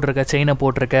பேர் போட்டிருக்க, செயினை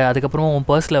போட்டிருக்க, அதுக்கப்புறம் உன்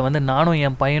பர்ஸ்ல வந்து நானும்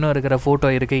என் பையனும் இருக்கிற போட்டோ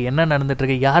இருக்கு, என்ன நடந்துட்டு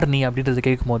இருக்கு, யார் நீ அப்படின்றது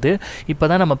கேட்கும்போது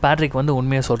இப்போதான் நம்ம பேட்ரிக் வந்து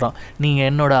உண்மையை சொல்றான். நீங்க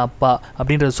என்னோட அப்பா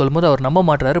அப்படின்றது சொல்லும்போது அவர் நம்ப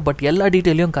மாட்டாரு. பட் எல்லா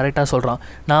டீட்டெயிலையும் கரெக்டாக சொல்றான்.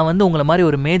 நான் வந்து உங்களை மாதிரி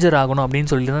ஒரு மேஜர் ஆகணும் அப்படின்னு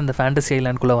சொல்லிட்டு தான் இந்த ஃபேண்டசி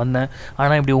ஐலாண்டுக்குள்ள வந்தேன்,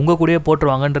 ஆனால் இப்படி உங்க கூடயே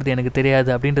போட்டுருவாங்கன்றது எனக்கு தெரியாது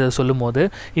அப்படின்றத சொல்லும்போது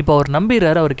இப்போ அவர்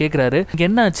நம்பிடுறாரு. அவர் கேட்குறாரு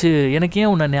என்னாச்சு, எனக்கு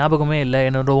ஏன் உன்னை ஞாபகமே இல்லை,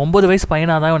 என்னோட 9 வயசு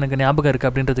பையனாக தான் எனக்கு ஞாபகம் இருக்குது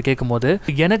அப்படின்றது கேட்கும்போது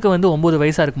எனக்கு வந்து 9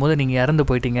 வயசாக இருக்கும்போது நீங்கள் இறந்து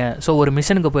போயிட்டீங்க, ஸோ ஒரு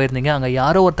மிஷனுக்கு போயிருந்தீங்க, அங்கே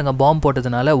யாரோ ஒருத்தங்க பாம்பு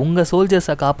போட்டதுனால உங்கள்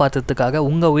சோல்ஜர்ஸை காப்பாற்றுறதுக்காக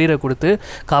உங்கள் உயிரை கொடுத்து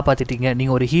காப்பாற்றிட்டீங்க,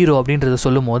 நீங்கள் ஒரு ஹீரோ அப்படின்றத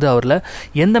சொல்லும் போது அவரில்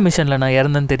எந்த மிஷனில் நான்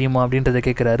இறந்தேன்னு தெரியுமா அப்படின்றத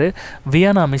கேட்குறாரு.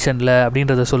 வியானா மிஷனில்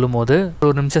அப்படின்றத சொல்லும் போது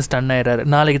ஒரு நிமிஷம் ஸ்டன் ஆயிடுறாரு.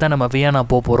 நாளைக்கு தான் நம்ம வியானா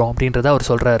போகிறோம் அப்படின்றத அவர்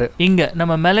சொல்கிறாரு. இங்கே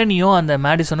நம்ம மெலனியும் அந்த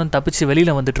மேடிசனும் தப்பிச்சு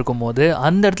வெளியில் வந்துட்டு இருக்கும்போது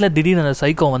அந்த இடத்துல திடீர்னு அந்த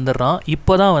சைக்கோ வந்துடுறான்.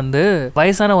 இப்போ தான் வந்து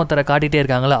வயசான ஒருத்தரை காட்டிகிட்டே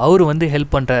இருக்காங்களா, அவர் வந்து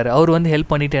ஹெல்ப் பண்ணுறாரு. அவர் வந்து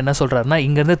ஹெல்ப் பண்ணிட்டு என்ன சொல்கிறாருன்னா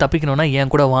இங்கேருந்து தப்பிக்கணும்னா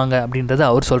என் கூட வாங்க அப்படின்றத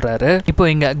அவர் சொல்கிறாரு. இப்போ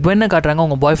இங்கே குவென்னை காட்டுறாங்க.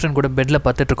 அவங்க பாய் ஃப்ரெண்ட் கூட பெட்டில்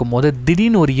பார்த்துட்டு இருக்கும்போது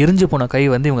திடீர்னு ஒரு எரிஞ்சு போன கை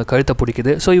வந்து இவங்க கழுத்தை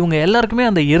பிடிக்குது. ஸோ இவங்க எல்லாருக்குமே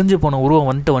அந்த எரிஞ்சு போன உருவம்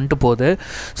வந்துட்டு போகுது.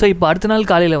 ஸோ இப்போ அடுத்த நாள்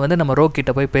காலையில் வந்து நம்ம ரோக்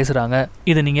கிட்ட போய் பேசுகிறாங்க.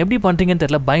 இதை நீங்கள் எப்படி பண்ணுறீங்கன்னு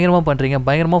தெரியல, பயங்கரமாக பண்ணுறீங்க,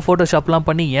 பயங்கரமாக ஃபோட்டோஷாப்லாம்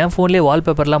பண்ணி என் ஃபோன்லேயே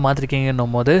வால்பேப்பர்லாம்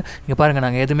மாற்றிருக்கீங்கன்னும் போது இங்கே பாருங்கள்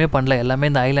நாங்கள் எதுவுமே பண்ணல, எல்லாமே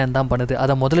இந்த ஐலாண்ட் தான் பண்ணுது,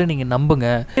 அதை முதல்ல நீங்கள் நம்புங்க.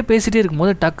 பேசிகிட்டே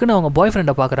இருக்கும்போது டக்குன்னு அவங்க பாய்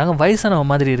ஃப்ரெண்டை பார்க்குறாங்க. வயசானவன்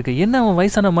மாதிரி இருக்குது. என்ன அவன்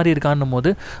வயசான மாதிரி இருக்கான்னும் போது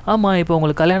ஆமாம் இப்போ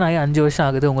உங்களுக்கு கல்யாணம் ஆகி 5 வருஷம்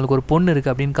ஆகுது, உங்களுக்கு ஒரு பொண்ணு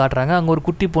இருக்குது அப்படின்னு காட்டுறாங்க. அங்கே ஒரு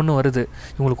குட்டி பொண்ணு வருது.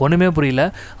 இவங்களுக்கு ஒன்றுமே புரியல.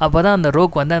 அப்போ தான் அந்த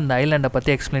ரோக் வந்து அந்த ஐலாண்டை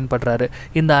பற்றி எக்ஸ்பிளைன் பண்ணுறாரு.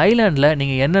 இந்த ஐலாண்டில்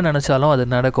நீங்கள் என்ன நினச்சாலும் அது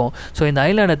நடக்கும். ஸோ இந்த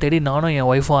ஐலாண்டை தேடி நானும் என்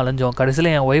ஒய்ஃபும் அலைஞ்சோம். கடைசியில்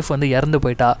என் ஒய்ஃப் வந்து இறந்து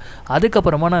போயிட்டா.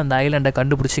 அதுக்கப்புறமா நான் அந்த ஐலாண்டை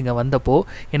கண்டுபிடிச்சி இங்கே வந்தப்போ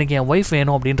எனக்கு என் ஒய்ஃப்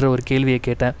வேணும் அப்படின்ற ஒரு கேள்வியை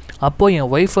கேட்டேன். அப்போது என்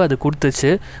ஒய்ஃபு அது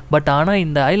கொடுத்துச்சு. பட் ஆனால்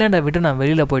இந்த ஐலாண்டை விட்டு நான்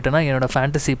வெளியில் போயிட்டேன்னா என்னோடய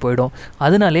ஃபேண்டசி போயிடும்.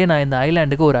 அதனாலே நான் இந்த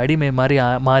ஐலாண்டுக்கு ஒரு அடிமை மாதிரி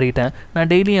மாறிட்டேன். நான்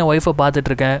டெய்லி என் ஒய்ஃபை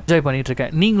பார்த்துட்ருக்கேன், என்ஜாய்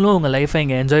பண்ணிகிட்ருக்கேன். நீங்களும் உங்கள் லைஃப்பை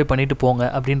இங்கே என்ஜாய் பண்ணிட்டு போங்க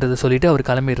அப்படின்றத சொல்லிட்டு அவர்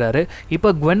கிளம்பிடுறாரு. இப்போ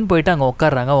குவென் போயிட்டு அங்கே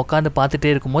உட்காடுறாங்க. உட்காந்து பார்த்துட்டே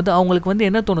இருக்கும்போது அவங்களுக்கு வந்து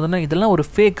என்ன தோணுதுன்னா இதெல்லாம் ஒரு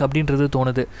ஃபேக் அப்படின்றது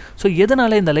தோணுது. ஸோ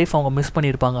எதனால இந்த லைஃப் அவங்க மிஸ்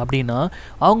பண்ணியிருப்பாங்க அப்படின்னா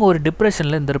அவங்க ஒரு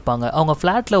டிப்ரெஷனில் இருந்திருப்பாங்க. அவங்க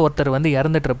ஃப்ளாட்டில் ஒருத்தர் வந்து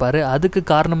இறந்துட்டு இருப்பாரு. அதுக்கு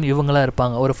காரணம் இவங்களாக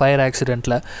இருப்பாங்க ஒரு ஃபயர்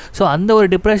ஆக்சிடெண்ட்டில். ஸோ அந்த ஒரு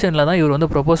டிப்ரெஷனில் தான் இவர் வந்து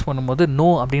ப்ரொப்போஸ் பண்ணும்போது நோ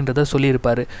அப்படின்றத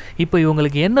சொல்லியிருப்பார். இப்போ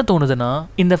இவங்களுக்கு என்ன தோணுதுன்னா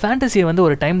இந்த ஃபேண்டசியை வந்து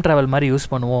ஒரு டைம் ட்ராவல் மாதிரி யூஸ்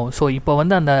பண்ணுவோம். ஸோ இப்போ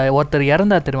வந்து அந்த ஒருத்தர்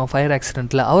இறந்தார் தெரியுமா ஃபயர்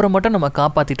ஆக்சிடெண்ட்டில், அவரை மட்டும் நம்ம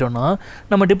காப்பாற்றிட்டோன்னா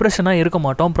நம்ம டிப்ரெஷனாக இருக்க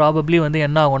மாட்டோம். ப்ராபப்ளி வந்து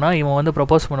என்ன ஆகும்னா இவன் வந்து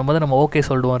ப்ரொப்போஸ் பண்ணும்போது நம்ம ஓகே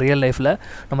சொல்லுவோம், ரியல் லைஃப்பில்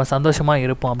நம்ம சந்தோஷமாக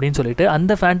இருப்போம் அப்படின்னு சொல்லிட்டு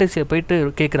அந்த ஃபேண்டசியை போயிட்டு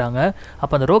கேட்குறாங்க.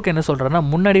 அப்போ அந்த ரோக் என்ன சொல்கிறான்னா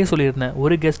முன்னாடியே சொல்லியிருந்தேன்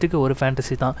ஒரு கெஸ்ட்டுக்கு ஒரு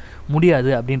ஃபேண்டசி தான், முடியாது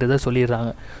அப்படின்றத சொல்லிடுறாங்க.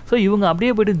 ஸோ இவங்க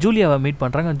அப்படியே போய்ட்டு ஜூலியாவை மீட்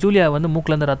பண்ணுறாங்க. ஜூலியா வந்து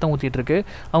மூக்கிலேருந்து ரத்தம் ஊற்றிட்டு இருக்கு.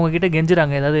 அவங்க கிட்ட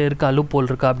கெஞ்சுறாங்க ஏதாவது இருக்கா லூப் போல்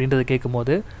இருக்கா அப்படின்றத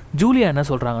கேட்கும்போது ஜூலியா என்ன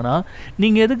சொல்கிறாங்கன்னா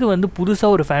நீங்கள் எதுக்கு வந்து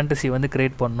புதுசாக ஒரு ஃபேண்டசி வந்து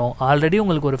கிரியேட் பண்ணணும், ஆல்ரெடி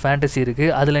உங்களுக்கு ஒரு ஃபேண்டசி இருக்குது,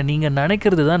 அதில் நீங்கள்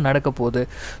நினைக்கிறது தான் நடக்க போகுது.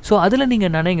 ஸோ அதில்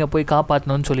நீங்கள் நினைங்க போய்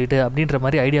காப்பாற்றணும்னு சொல்லிட்டு அப்படின்ற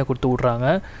மாதிரி ஐடியா கொடுத்து விட்றாங்க.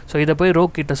 ஸோ இதை போய்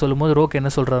ரோக் கிட்ட சொல்லும்போது ரோக்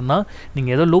என்ன சொல்கிறாருன்னா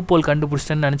நீங்கள் ஏதோ லூப் போல்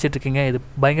கண்டுபிடிச்சிட்டேன்னு நினச்சிட்டு இருக்கீங்க, இது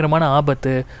பயங்கரமான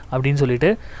ஆபத்து அப்படின்னு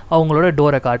சொல்லிட்டு அவங்களோட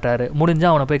டோரை காட்டுறாரு.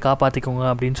 முடிஞ்சால் அவனை போய் காப்பாற்றிக்கோங்க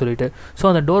அப்படின்னு சொல்லிட்டு. ஸோ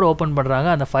அந்த டோர் ஓப்பன் பண்ணுறாங்க.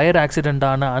 அந்த ஃபயர் ஆக்சிடென்ட்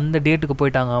ஆன அந்த டேட்டுக்கு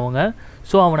போயிட்டாங்க அவங்க.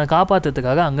 ஸோ அவனை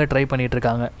காப்பாற்றுறதுக்காக அங்கே ட்ரை பண்ணிட்டு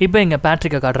இருக்காங்க. இப்போ இங்கே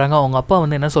பேட்ரிக்கை காட்டுறாங்க. அவங்க அப்பா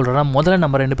வந்து என்ன சொல்கிறான்னா முதல்ல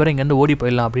நம்ம 2 பேரும் இங்கேருந்து ஓடி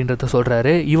போயிடலாம் அப்படின்றத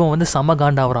சொல்கிறாரு. இவன் வந்து செம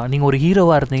காண்டாகிறான். நீங்கள் ஒரு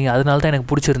ஹீரோவாக இருந்தீங்க, அதனால தான் எனக்கு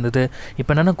பிடிச்சிருந்தது,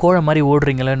 இப்போ என்னென்ன கோழை மாதிரி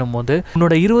ஓடுறீங்களேன்னும் போது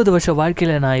உன்னோட 20 வருஷ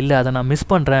வாழ்க்கையில் நான் இல்லை, அதை நான் மிஸ்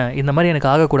பண்ணுறேன், இந்த மாதிரி எனக்கு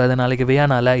ஆகக்கூடாது, நாளைக்கு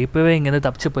வியானால இப்போவே இங்கேருந்து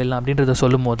தப்பிச்சு போயிடலாம் அப்படின்றத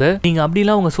சொல்லும் போது நீங்கள்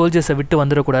அப்படிலாம் உங்கள் சோல்ஜர்ஸை விட்டு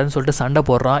வந்துடக்கூடாதுன்னு சொல்லிட்டு சண்டை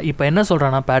போடுறான். இப்போ என்ன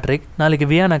சொல்கிறான்னா பேட்ரிக் நாளைக்கு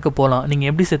வியானாக்கு போகலாம்,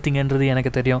 நீங்கள் எப்படி செத்தீங்கன்றது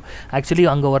எனக்கு தெரியும். ஆக்சுவலி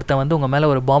அங்கே ஒருத்தன் வந்து உங்கள் மேலே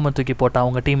ஒரு பாம்பை தூக்கி போட்டான்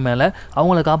அவங்க டீம் மேலே,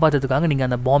 அவங்கள காப்பாற்றுறதுக்காக நீங்கள்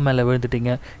அந்த பாம்பு மேலே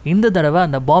விழுந்துட்டீங்க, இந்த தடவை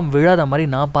அந்த பாம்பு விழாத மாதிரி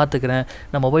நான் பார்த்துக்கிறேன்,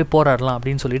 நம்ம போய் போராடலாம்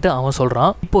அப்படின்னு சொல்லிட்டு அவன்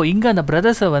சொல்கிறான். இப்போ இங்கே அந்த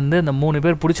பிரதர்ஸை வந்து அந்த 3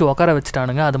 பேர் பிடிச்சி உட்கார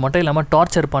வச்சுட்டானுங்க. அது மட்டும் இல்லாமல்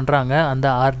டார்ச்சர் பண்ணுறாங்க அந்த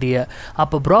ஆர்டியை.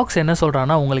 அப்போ ப்ராக்ஸ் என்ன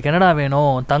சொல்கிறான்னா உங்களுக்கு என்னடா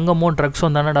வேணும், தங்கமும்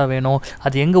ட்ரக்ஸும் தானடா வேணும்,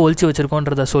 அது எங்கே ஒழிச்சு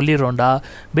வச்சிருக்கோன்றதை சொல்லிடுறோம்டா,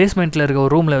 பேஸ்மெண்ட்டில் இருக்க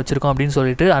ஒரு ரூமில் வச்சுருக்கோம் அப்படின்னு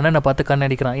சொல்லிட்டு அண்ணனை பார்த்து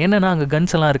கண்ணடிக்கிறான். என்னன்னா அங்கே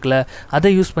கன்ஸ் எல்லாம் இருக்குல்ல,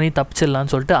 அதை யூஸ் பண்ணி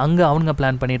தப்பிச்சிடலாம்னு சொல்லிட்டு அங்கே அவங்க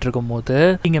பிளான் பண்ணிட்டு இருக்கும்போது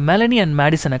இங்கே மெலனி அண்ட்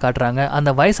மேடிசனை காட்டுறாங்க. அந்த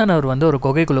வயசானவர் வந்து ஒரு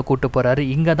குகைக்குள்ளே கூட்டு போகிறாரு.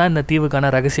 இங்கே தான் இந்த தீவுக்கான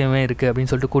ரகசியமே இருக்குது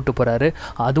அப்படின்னு சொல்லிட்டு கூட்டு போகிறாரு.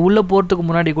 அது உள்ளே போகிறதுக்கு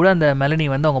முன்னாடி கூட அந்த மெலனி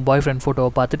வந்து அவங்க பாய் ஃப்ரெண்ட்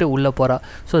ஃபோட்டோவை பார்த்துட்டு உள்ளே போகிறா.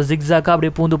 ஸோ ஜிக்ஸாக்காக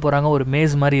அப்படியே பூந்து போகிறாங்க. ஒரு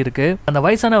மேஸ் மாதிரி இருக்குது. அந்த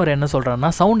வயசானவர் என்ன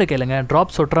சொல்கிறாருன்னா, சவுண்டை கேளுங்க,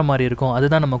 ட்ராப் சொட்டுற மாதிரி இருக்கும்,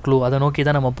 அதுதான் நம்ம க்ளூ, அதை நோக்கி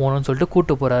தான் நம்ம போகணும்னு சொல்லிட்டு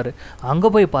கூட்டு போகிறாரு.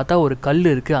 அங்கே போய் பார்த்தா ஒரு கல்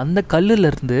இருக்குது. அந்த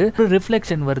கல்லுலேருந்து ஒரு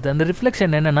ரிஃப்ளெக்ஷன் வருது. அந்த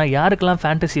ரிஃப்ளெக்ஷன் என்னென்னா, யாருக்கெல்லாம்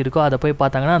ஃபேண்டசி இருக்கோ அதை போய்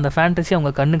பார்த்தாங்கன்னா அந்த ஃபேண்டசி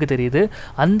அவங்க கண்ணுக்கு தெரியுது.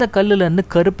 அந்த கல்லுலேருந்து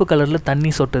கருப்பு கலரில்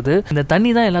தண்ணி சொட்டுது. இந்த தண்ணி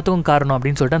தான் எல்லாத்துக்கும் காரணம்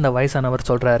அப்படின்னு சொல்லிட்டு அந்த வயசானவர்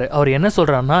சொல்கிறாரு. அவர் என்ன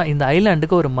சொல்கிறாருன்னா, இந்த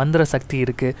ஐலாண்டுக்கு ஒரு மந்திர சக்தி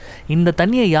இருக்குது. இந்த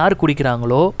தண்ணியை யார்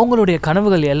குடிக்கிறாங்களோ அவங்களுடைய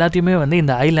கனவுகள் எல்லாத்தையுமே வந்து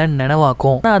இந்த ஐலாண்ட்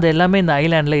நினைவாக்கும். ஆனால் அது எல்லாமே இந்த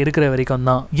ஐலாண்டில் இருக்கிற வரைக்கும்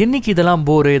தான். என்னைக்கு இதெல்லாம்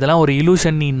போரு, இதெல்லாம் ஒரு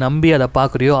இலூஷன் நீ நம்பி அதை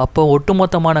பார்க்குறியோ அப்போ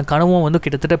ஒட்டுமொத்தமான கனவும் வந்து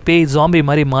கிட்டத்தட்ட பேய் ஜாம்பி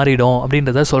மாதிரி மாறிடும்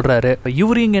அப்படின்றத சொல்கிறாரு.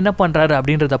 இவரு இங்கே என்ன பண்ணுறாரு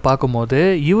அப்படின்றத பார்க்கும்போது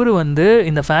இவர் வந்து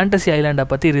இந்த ஃபேண்டசி ஐலாண்டை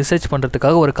பற்றி ரிசர்ச்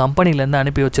பண்ணுறதுக்காக ஒரு கம்பெனிலேருந்து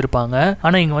அனுப்பி வச்சிருப்பாங்க.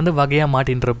 ஆனால் இங்கே வந்து வகையாக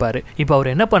மாட்டின்னு இருப்பாரு. இப்போ அவர்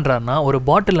என்ன பண்ணுறாருன்னா, ஒரு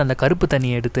பாட்டில் அந்த கருப்பு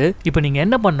தண்ணியை எடுத்து, இப்போ நீங்கள்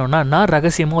என்ன பண்ணணும்னா, நான்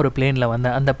ரகசியமாக ஒரு பிளேனில்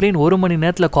வந்தேன், அந்த பிளேன் 1 மணி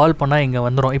நேரத்தில் கால் பண்ணால் இங்கே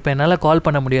வந்துடும். இப்போ என்னால் கால்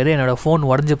பண்ண முடியாது, என்னோட ஃபோன்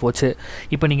உடஞ்சி போச்சு.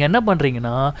 இப்போ நீங்கள் என்ன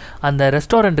பண்ணுறீங்கன்னா, அந்த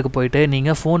ரெஸ்டாரண்ட்டுக்கு போயிட்டு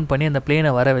நீங்கள் ஃபோன் பண்ணி அந்த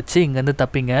பிளேனை வர வச்சு இங்கேருந்து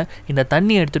தப்பிங்க, இந்த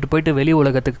தண்ணி எடுத்துகிட்டு போயிட்டு வெளி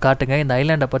உலகத்துக்கு காட்டுங்க, இந்த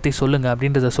ஐலாண்டை பற்றி சொல்லுங்கள்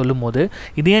அப்படின்றத சொல்லும்போது,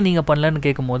 இதே நீங்கள் பண்ணலன்னு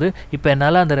கேட்கும்போது, இப்போ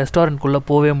என்னால் அந்த ரெஸ்டாரண்ட்குள்ளே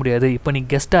போகவே முடியாது, இப்போ நீ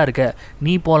கெஸ்ட்டாக இருக்க,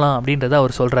 நீ போகலாம் அப்படின்றத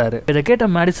அவர் சொல்கிறாரு. இதை கேட்ட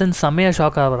மேடிசன் செம்மையாக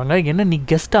ஷாக் ஆகுறாங்க. என்ன நீ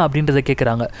கெஸ்ட்டா அப்படின்றத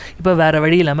கேட்குறாங்க. இப்போ வேறு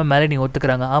வழி இல்லாமல் மேலனி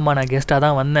ஒத்துக்கிறாங்க. ஆமாம், நான் கெஸ்ட்டாக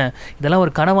தான் வந்தேன், இதெல்லாம்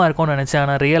ஒரு கனவாக இருக்கும்னு நினச்சேன்,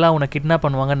 ஆனால் ரியலாக உன்னை கிட்னாப்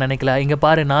பண்ணுவாங்கன்னு நினைக்கல, இங்கே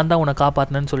பாரு நான் தான் உன்னை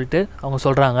காப்பாற்றினேன்னு சொல்லிட்டு அவங்க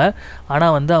சொல்கிறாங்க.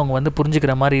 ஆனால் வந்து அவங்க வந்து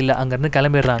புரிஞ்சுக்கிற மாதிரி இல்லை, அங்கேருந்து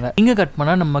கிளம்பிடுறாங்க. இங்கே கட்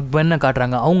பண்ணால் நம்ம குவென்னை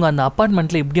காட்டுறாங்க. அவங்க அந்த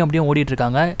அப்பார்ட்மெண்ட்டில் இப்படியும் அப்படியும் ஓடிட்டு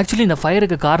இருக்காங்க. ஆக்சுவலி இந்த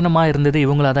ஃபயருக்கு காரணமாக இருந்தது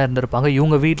இவங்களாக தான் இருந்திருப்பாங்க.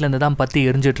 இவங்க வீட்டிலேருந்து தான் பற்றி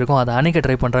எரிஞ்சிட்டு இருக்கும். அதை அணைக்க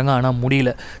ட்ரை பண்ணுறாங்க, ஆனால்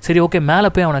முடியல. சரி ஓகே, மேலே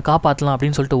போய் அவனை காப்பாற்றலாம்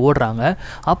அப்படின்னு சொல்லிட்டு ஓடுறாங்க.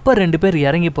 அப்போ 2 பேர்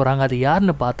இறங்கி போகிறாங்க. அது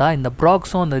யாருன்னு பார்த்தா இந்த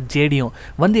ப்ராக்ஸும் அந்த ஜேடியும்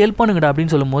வந்து ஹெல்ப் பண்ணுங்கடா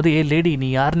அப்படின்னு சொல்லும்போது, ஏ லேடி நீ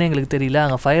யாருன்னே எங்களுக்கு தெரியல,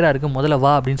 அங்கே ஃபயராக இருக்குது, முதல்ல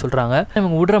வா அப்படின்னு சொல்கிறாங்க.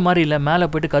 இவங்க விடுற மாதிரி இல்லை, மேலே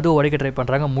போயிட்டு கதவு உடைக்க ட்ரை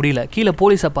பண்ணுறாங்க, முடியல. கீழே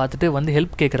போலீஸை பார்த்துட்டு வந்து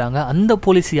ஹெல்ப் கேட்குறாங்க. அந்த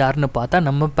போலீஸ் யாருன்னு பார்த்தா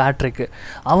நம்ம பேட்ரிக்.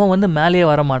 அவன் வந்து மேலேயே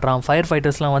வர மாட்டான். ஃபயர்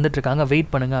ஃபைட்டர்ஸ்லாம் வந்துட்டு இருக்காங்க,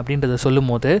 வெயிட் பண்ணுங்க அப்படின்றத சொல்லும்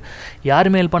போது,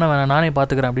 யாருமே ஹெல்ப் பண்ண வேணாம், நானே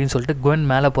பார்த்துக்கிறேன் அப்படின்னு சொல்லிட்டு குவென்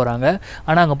மேலே போகிறாங்க.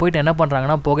 ஆனால் அங்கே போயிட்டு என்ன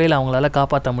பண்ணுறாங்கன்னா, புகையில் அவங்களால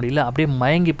காப்பாற்ற முடியல, அப்படியே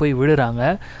மயங்கி போய் விடுறாங்க.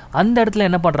 அந்த இடத்துல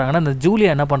என்ன பண்ணுறாங்கன்னா, இந்த ஜூலியா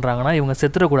என்ன பண்ணுறாங்கன்னா, இவங்க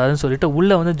செத்துறக்கூடாதுன்னு சொல்லிட்டு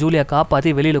உள்ளே வந்து ஜூலியா காப்பாற்றி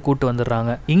வெளியில் கூட்டு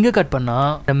வந்துடுறாங்க. இங்கே கட்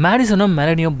பண்ணால் மேடிசனும்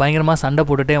மெலனியும் பயங்கரமாக சண்டை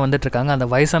போட்டுட்டே வந்துட்டு இருக்காங்க. அந்த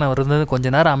வயசானவர் வந்து கொஞ்ச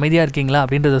நேரம் அமைதியாக இருக்கீங்களா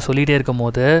அப்படின்றத சொல்லிட்டே இருக்கும்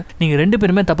போது, நீங்கள் 2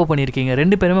 பேருமே தப்பு பண்ணியிருக்கீங்க,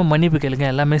 2 பேருமே மன்னிப்பு கேளுங்க,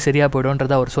 எல்லாமே சரியாக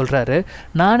போய்டும்ன்றதை அவர் சொல்கிறாரு.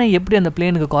 நானே எப்படி அந்த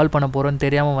பிளேனுக்கு கால் பண்ண போகிறோன்னு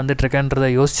தெரியாமல் வந்துட்டு இருக்கேன்றதை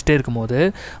யோசிச்சுட்டே இருக்கும்போது,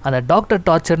 அந்த டாக்டர்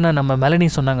டார்ச்சர்னு நம்ம மெலனி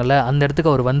சொன்னாங்கல்ல, அந்த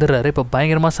இடத்துக்கு அவர் வந்துடுறாரு. இப்போ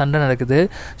பயங்கரமாக சண்டை நடக்குது.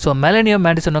 ஸோ மெலனியும்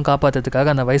மேடிசனும் காப்பாற்றுறதுக்காக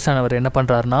அந்த வயசானவர் என்ன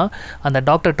பண்ணுறாருன்னா, அந்த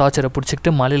டாக்டர் டார்ச்சரை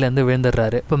பிடிச்சிக்கிட்டு மலையிலேருந்து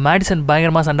விழுந்துடுறாரு. இப்போ மேடிசன்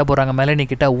பயங்கரமாக சண்டை போடுறாங்க மெலனி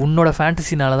கிட்ட. உன்னோட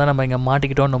ஃபேண்டசினால தான் நம்ம இங்கே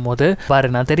மாட்டிக்கிட்டோன்னும் போது, பாரு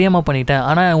நான் தெரியாமல் பண்ணிட்டேன்,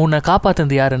 ஆனால் உன்னை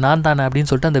காப்பாற்றுறது யாரு, நான் தானே அப்படின்னு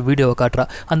சொல்லிட்டு அந்த வீடியோவை காட்டுறா.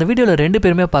 அந்த வீடியோவில் 2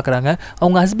 பேருமே பார்க்குறாங்க.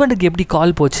 அவங்க ஹஸ்பண்டுக்கு எப்படி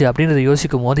கால் போச்சு அப்படின்றத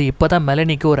யோசிக்கும் போது இப்போ தான்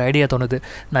மெலனிக்கு ஒரு ஐடியா தோணுது.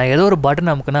 நான் ஏதோ ஒரு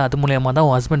பட்டன் அமுக்குனா அது மூலியமாக தான்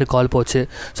உன் ஹஸ்பண்டுக்கு கால் போச்சு.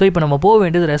 ஸோ இப்போ நம்ம போக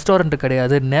வேண்டியது ரெஸ்டாரண்ட்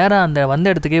கிடையாது, நேராக அந்த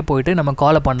வந்த இடத்துக்கே போயிட்டு நம்ம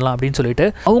காலை பண்ணலாம் அப்படின்னு சொல்லிட்டு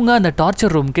அவங்க அந்த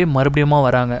டார்ச்சர் ரூம்க்கே மறுபடியும்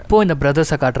வராங்க. இப்போ இந்த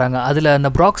பிரதர்ஸை காட்டுறாங்க. அதில் அந்த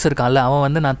ப்ராக்ஸ் இருக்கான்ல, அவன்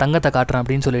வந்து நான் தங்கத்தை காட்டுறேன்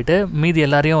அப்படின்னு சொல்லிட்டு மீதி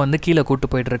எல்லாரையும் வந்து கீழே கூட்டு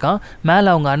போயிட்டு இருக்கான். மேலே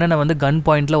அவங்க அண்ணனை வந்து கன்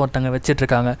பாயிண்ட்ல ஒருத்தங்க வச்சுட்டு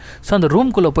இருக்காங்க. ஸோ அந்த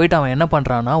ரூம்குள்ளே போயிட்டு அவன் என்ன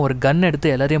பண்ணுறான்னா, ஒரு கன் எடுத்து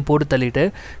எல்லாரையும் போட்டு தள்ளிட்டு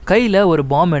கையில் ஒரு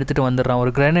பாம் எடுத்துகிட்டு வந்துடுறான்,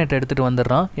 ஒரு கிரனேட் எடுத்துகிட்டு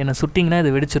வந்துடுறான். என்னை சுட்டிங்கன்னா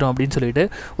இது வெடிச்சிடும் அப்படின்னு சொல்லிட்டு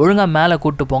ஒழுங்காக மேலே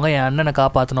கூட்டு போங்க, என் அண்ணனை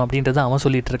காப்பாற்றணும் அப்படின்றத அவன்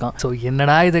சொல்லிட்டு இருக்கான். ஸோ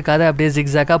என்னடா இது கதை அப்படியே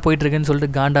ஜிக்ஸாக்காக போயிட்டு இருக்குன்னு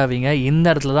சொல்லிட்டு காண்டாவீங்க. இந்த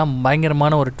இடத்துல தான்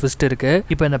பயங்கரமான ஒரு ட்விஸ்ட் இருக்கு.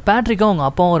 இப்போ இந்த பேட்ரிக்கும் அவங்க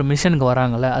அப்பாவும் ஒரு மிஷனுக்கு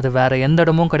வராங்கல்ல, அது வேற எந்த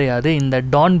இடமும் கிடையாது, இந்த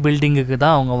டான் பில்டிங்குக்கு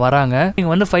தான் அவங்க வராங்க. இங்க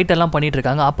வந்து ஃபைட் எல்லாம் பண்ணிட்டு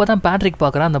இருக்காங்க. அப்போ தான் பேட்ரிக்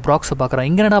பார்க்குறான், அந்த ப்ராக்ஸை பார்க்குறான்.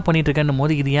 இங்கே என்னடா பண்ணிட்டு இருக்கேன்னு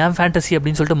போது, இது ஏன் ஃபேண்டசி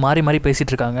அப்படின்னு சொல்லிட்டு மாறி மாறி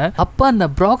பேசிட்டு இருக்காங்க. அப்போ அந்த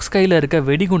ப்ராக்ஸ் கையில் இருக்க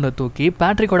வெடிகுண்டை தூக்கி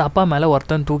பேட்ரிக்கோட அப்பா மேலே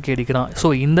ஒருத்தன் தூக்கி அடிக்கிறான். ஸோ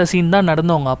இந்த சீன் தான்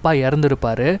நடந்து அவங்க அப்பா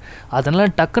இறந்துருப்பாரு. அதனால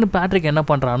டக்குன்னு பேட்ரிக் என்ன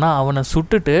பண்ணுறான்னா, அவனை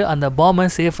சுட்டுட்டு அந்த பாம்பை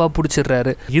சேஃபாக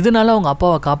பிடிச்சிடுறாரு. இதனால அவங்க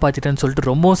அப்பாவை காப்பாற்றிட்டேன்னு சொல்லிட்டு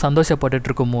ரொம்ப சந்தோஷப்பட்டுட்டு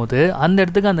இருக்கும் போது அந்த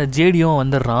இடத்துக்கு அந்த ஜேடியும்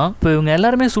வந்துடுறான். இப்போ இவங்க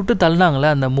எல்லாருமே சுட்டு தள்ளினாங்களே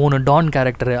அந்த 3 டான்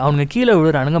கேரக்டர், அவங்க கீழே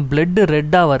விழுறானுங்க. பிளட்டு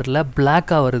ரெட்டாக வரல,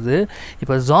 பிளாக்காக வருது.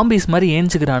 இப்போ ஜாம்பிஸ் மாதிரி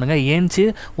ஏஞ்சிக்கிறானுங்க. ஏஞ்சி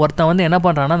ஒருத்தன் வந்து என்ன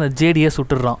பண்ணுறான்னா அந்த ஜேடியை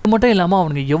சுட்டுறான். இது மட்டும் இல்லாமல்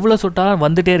அவனுக்கு எவ்வளோ சுட்டாலும்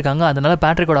வந்துட்டே இருக்காங்க. அதனால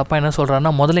பேட்ரிக்கோட அப்பா என்ன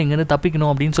சொல்கிறான்னா, முதல்ல இங்கேருந்து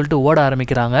தப்பிக்கணும் அப்படின்னு சொல்லிட்டு ஓட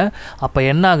ஆரம்பிக்கிறாங்க. அப்போ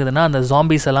என்ன ஆகுதுன்னா, அந்த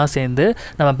ஜாம்பிஸ் எல்லாம் சேர்ந்து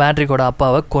நம்ம பேட்ரிக்கோட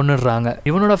அப்பாவை கொன்னுடுறாங்க.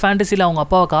 இவனோட ஃபேண்டசியில் அவங்க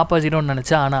அப்பாவை காப்பாற்றிடணும்னு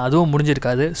நினச்சா, ஆனால் அதுவும்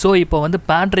முடிஞ்சிருக்காது. ஸோ இப்போ வந்து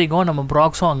பேட்ரிக்கும் நம்ம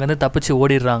ப்ராக்ஸும் அங்கேருந்து தப்பிச்சு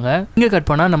ஓடிடுறாங்க. இங்கே கட்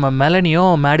பண்ணால் நம்ம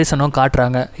மெலனியும் மேடிசனும்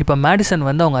காட்டுறாங்க. இப்போ மேடிசன்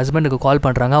வந்து அவங்க ஹஸ்பண்டுக்கு கால்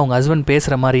பண்ணுறாங்க. அவங்க ஹஸ்பண்ட்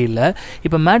பேசுகிற மாதிரி இல்லை.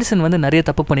 இப்போ மேடிசன் வந்து நிறைய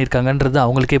தப்பு பண்ணியிருக்காங்கன்றது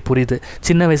அவங்களுக்கே புரியுது.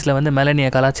 சின்ன வயசில் வந்து மெலனியை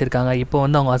கலாச்சிருக்காங்க, இப்போ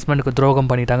வந்து அவங்க ஹஸ்பண்டுக்கு துரோகம்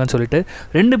பண்ணிட்டாங்கன்னு சொல்லிட்டு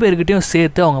 2 பேர்கிட்டையும்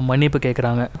சேர்த்து அவங்க மன்னிப்பு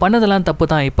கேட்குறாங்க. பண்ணதெல்லாம் தப்பு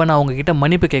தான், இப்போ நான் அவங்க கிட்ட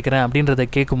மன்னிப்பு கேட்குறேன் அப்படின்றத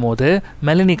கேட்கும்போது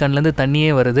மெலனி கண்ணிலேருந்து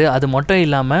தண்ணியே வருது. அது மட்டும்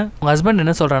இல்லாமல் உங்கள் ஹஸ்பண்ட்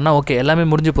என்ன சொல்கிறாங்கன்னா, ஓகே எல்லாமே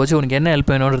முடிஞ்சு போச்சு, உனக்கு என்ன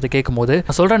ஹெல்ப் வேணும்ன்றத கேட்கும்போது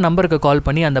சொல்கிற நம்பருக்கு கால்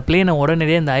பண்ணி அந்த பிளேனை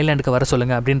உடனடியே இந்த ஐலாண்டுக்கு வர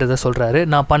சொல்லுங்க அப்படின்றத சொல்கிறாரு.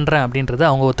 நான் பண்ணுறேன் அப்படின்றத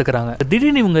அவங்க ஒத்துக்கிறாங்க.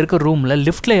 திடீர்னு இவங்க இருக்க ரூமில்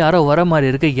லிஃப்ட்டில் யாரோ வர மாதிரி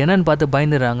இருக்கு, என்னன்னு பார்த்து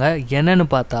பயந்துடுறாங்க. என்னன்னு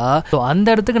பார்த்தா அந்த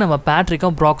இடத்துக்கு நம்ம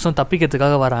பேட்ரிக்கும் ப்ராக்ஸும்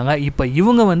தப்பிக்கிறதுக்காக வராங்க. இப்போ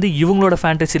இவங்க வந்து இவங்களோட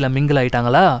ஃபேண்டசியில் மிங்கிள்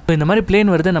ஆயிட்டாங்களா, இந்த மாதிரி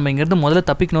பிளேன் வருது, நம்ம இங்கேருந்து முதல்ல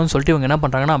தப்பிக்கணும்னு சொல்லிட்டு இவங்க என்ன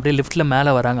பண்ணுறாங்கன்னா அப்படியே லிஃப்ட்டில்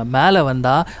மேலே வராங்க. மேலே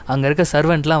வந்தால் அங்கே இருக்க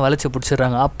சர்வெண்ட்லாம் வளைச்சு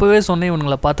பிடிச்சிடுறாங்க. அப்போவே சொன்னேன்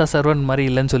இவங்களை பார்த்தா சர்வெண்ட் மாதிரி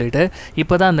இல்லைன்னு சொல்லிட்டு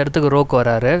இப்போ தான் அந்த இடத்துக்கு ரோக்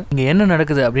வராரு. இங்கே என்ன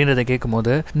நடக்குது அப்படின்றத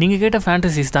கேட்கும்போது நீங்கள் கேட்ட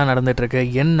ஃபேண்டசிஸ் தான் நடந்துட்டு இருக்கு,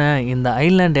 என்ன இந்த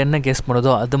ஐலாண்ட் என்ன கேஸ்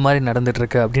பண்ணுதோ அது மாதிரி நடந்துட்டு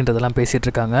இருக்கு அப்படின்றதெல்லாம் பேசிட்டு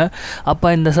இருக்காங்க. அப்போ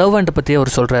இந்த சர்வெண்ட்டை பற்றி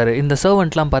அவர் சொல்கிறாரு. இந்த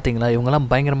சர்வெண்ட்லாம் பார்த்தீங்களா, இவங்கெல்லாம்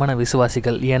பயங்கரமான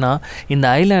விசுவாசிகள். ஏன்னா இந்த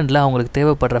ஐலாண்டில் அவங்களுக்கு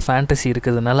தேவைப்படுற ஃபேண்டசி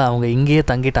இருக்கிறதுனால அவங்க இங்கேயே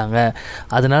தங்கிட்டாங்க,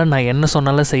 அதனால நான் என்ன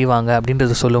சொன்னாலும் செய்வாங்க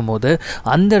அப்படின்றத சொல்லும்போது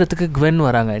அந்த இடத்துக்கு குவென்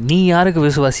வராங்க. நீ யாருக்கு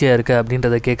விசுவாசியாக இருக்க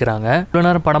அப்படின்றத கேட்குறாங்க. இவ்வளோ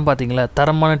நேரம் படம் பார்த்தீங்களா,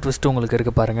 தரமான ட்விஸ்ட் உங்களுக்கு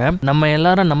இருக்கு பாருங்க. நம்ம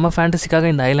எல்லாரும் நம்ம ஃபேண்டசிக்காக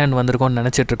இந்த ஐலாண்ட் வந்திருக்கோம்னு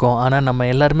நினச்சிட்டு இருக்கோம், ஆனால் நம்ம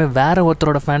எல்லாருமே வேற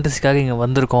ஒருத்தரோட ஃபேண்டசிக்காக இங்கே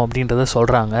வந்திருக்கோம் அப்படின்றத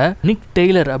சொல்கிறாங்க. நிக்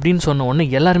டெய்லர் அப்படின்னு சொன்ன உடனே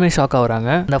எல்லாருமே ஷாக் ஆகுறாங்க.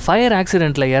 இந்த ஃபயர்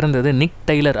ஆக்சிடென்ட்ல இறந்தது நிக்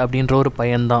டெய்லர் அப்படின்ற ஒரு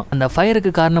பையன் தான். அந்த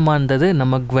ஃபயருக்கு காரணமாக இருந்தது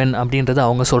நம்ம குவென் அப்படின்றத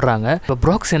அவங்க சொல்கிறாங்க. இப்போ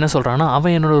ப்ராக்ஸ் என்ன சொல்கிறான்னா,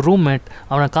 அவன் என்னோட ரூம்மேட்,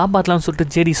 அவனை காப்பாற்றலாம்னு சொல்லிட்டு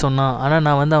ஜேடி சொன்னான், ஆனால்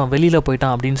நான் வந்து அவன் வெளியில்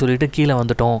போயிட்டான் அப்படின்னு சொல்லிட்டு கீழே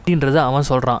வந்துட்டோம் அப்படின்றத அவன்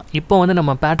சொல்கிறான். இப்போ வந்து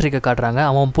நம்ம பேட்ரிக்கை காட்டுறாங்க.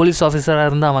 அவன் போலீஸ் ஆஃபீஸராக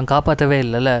இருந்து அவன் காப்பாற்றவே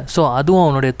இல்லைல்ல, ஸோ அதுவும்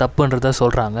அவனுடைய தப்புன்றத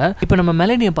சொல்கிறாங்க. இப்போ நம்ம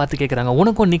மெலனியை பார்த்து கேட்குறாங்க,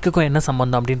 உனக்கும் நிக்குக்கும் என்ன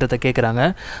சம்பந்தம் அப்படின்றத கேட்குறாங்க.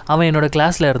 அவன் என்னோட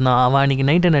கிளாஸில் இருந்தான், அவன் அன்றைக்கி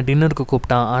நைட் என்ன டின்னருக்கு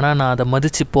கூப்பிட்டான், ஆனால் நான் அதை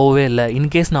மதித்து போகவே இல்லை.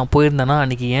 இன்கேஸ் நான் போயிருந்தேன்னா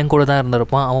அன்றைக்கி என் கூட தான்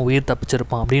இருந்திருப்பான், அவன் உயிர்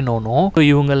தப்பிச்சிருப்பான் அப்படின்னு ஒன்றும்.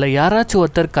 இவங்களில் யாராச்சும்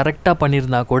ஒருத்தர் கரெக்டாக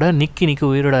பண்ணியிருந்தா கூட நிக்கு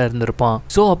உயிரோட இருந்திருப்பான்.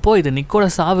 ஸோ அப்போது இது நிக்கோட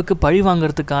சாவுக்கு பழி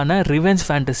வாங்குறதுக்கான ரிவெஞ்ச்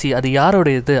ஃபேண்டசி அது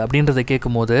யாரோடையது அப்படின்றத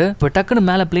கேட்கும்போது இப்போ டக்குன்னு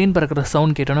மேலே பிளேன் பறக்கிற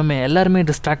சவுண்ட் கேட்டோன்னே எல்லாருமே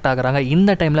டிஸ்ட்ராக்ட் ஆகுறாங்க.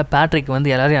 இந்த டைமில் பேட்ரிக் வந்து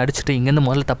எல்லாரையும் அடிச்சுட்டு இங்கேருந்து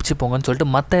முதல்ல தப்பிச்சு போங்கன்னு சொல்லிட்டு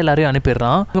மற்ற எல்லாரையும்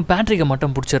அனுப்பிடுறான். இவங்க பேட்ரிக்கை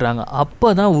மட்டும் பிடிச்சிடுறாங்க. அப்போ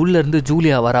தான் உள்ளேருந்து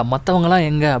ஜூலியா வரா. மற்றவங்களாம்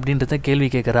எங்கே அப்படின்றத கேள்வி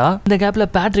கேட்குறா. இந்த கேப்பில்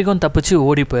பேட்ரிக்கும் தப்பிச்சு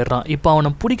ஓடி போயிடுறான். இப்போ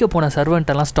அவனை பிடிக்க போன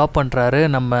சர்வெண்ட் எல்லாம் ஸ்டாப் பண்ணுறாரு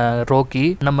நம்ம ரோக்கி.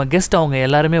 நம்ம கெஸ்ட் அவங்க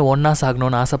எல்லாருமே ஒன்னா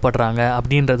சாகணும்னு ஆசைப்படுறாங்க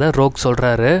அப்படின்றத ரோக்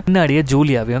சொல்றாரு. பின்னாடியே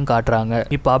ஜூலியாவையும் காட்டுறாங்க.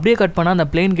 இப்போ அப்படியே கட் பண்ணா அந்த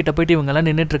பிளேன் கிட்ட போயிட்டு இவங்க எல்லாம்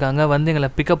நின்றுட்டு இருக்காங்க. வந்து எங்களை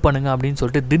பிக்கப் பண்ணுங்க அப்படின்னு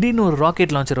சொல்லிட்டு திடீர்னு ஒரு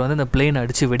ராக்கெட் லான்ச்சர் வந்து அந்த பிளேன்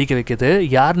அடிச்சு வெடிக்க வைக்குது.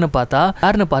 யாருன்னு பார்த்தா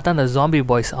அந்த ஜாம்பி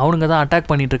பாய்ஸ் அவனுங்க தான் அட்டாக்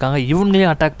பண்ணிட்டு இருக்காங்க.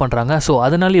 இவங்களையும் அட்டாக் பண்றாங்க. ஸோ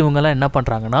அதனால இவங்க எல்லாம் என்ன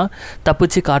பண்றாங்கன்னா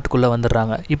தப்பிச்சு காட்டுக்குள்ள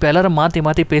வந்துடுறாங்க. இப்போ எல்லாரும்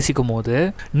மாத்தி பேசிக்கும் போது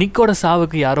நிக்கோட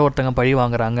சாவுக்கு யாரோ ஒருத்தங்க பழி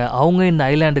வாங்குறாங்க. அவங்க இந்த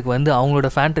ஐலாண்டுக்கு வந்து அவங்களோட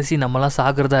ஃபேண்டசி நம்மலாம்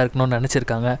சாகிறதா இருக்கணும்னு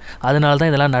நினைச்சிருக்காங்க, அதனால தான்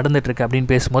இதெல்லாம் நடந்துட்டு இருக்கு அப்படின்னு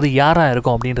பேசும்போது யாரா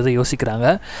இருக்கும் அப்படின்றத யோசிக்கிறாங்க.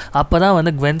 அப்பதான்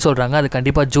வந்து குவென் சொல்றாங்க அது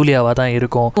கண்டிப்பா ஜூலியாவா தான்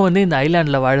இருக்கும். வந்து இந்த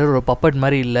ஐலாண்ட்ல வாழற ஒரு பப்பட்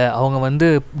மாதிரி இல்ல, அவங்க வந்து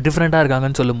டிஃப்ரெண்டா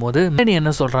இருக்காங்கன்னு சொல்லும்போது நீ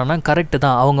என்ன சொல்றான்னா கரெக்ட்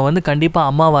தான், அவங்க வந்து கண்டிப்பா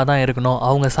அம்மாவா தான் இருக்கணும்,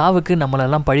 அவங்க சாவுக்கு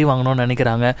நம்மளெல்லாம் பழி வாங்கணும்னு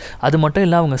நினைக்கிறாங்க. அது மட்டும்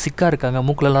இல்ல அவங்க சிக்கா இருக்காங்க,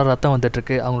 மூக்குலலாம் ரத்தம் வந்துட்டு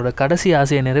இருக்கு, அவங்களோட கடைசி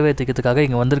ஆசையை நிறைவேற்றிக்கிறதுக்காக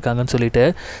இங்க வந்திருக்காங்கன்னு சொல்லிட்டு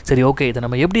சரி ஓகே இதை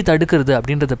நம்ம எப்படி தடுக்கிறது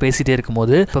அப்படின்றத பேசிட்டே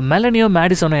இருக்கும்போது இப்போ மெலனியோ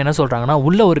மேடிசனோ என்ன சொல்றாங்கன்னா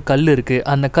உள்ள ஒரு கல் இருக்கு,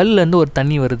 அந்த கல்ல இருந்து ஒரு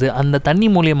தண்ணி வருது, அந்த தண்ணி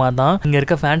மூலியமா தான் இங்க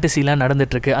இருக்க ஃபேண்டசிலாம்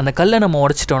நடந்துட்டு இருக்கு, அந்த கல்லை நம்ம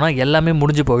உடைச்சிட்டோம்னா எல்லாமே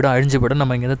முடிஞ்சு போயிடும், அழிஞ்சு போயிடும்,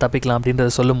 நம்ம இங்க தப்பிக்கலாம்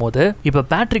அப்படின்றத சொல்லும் போது இப்போ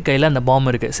பேட்ரிக் கையில அந்த பாம்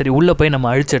இருக்கு, சரி உள்ள போய் நம்ம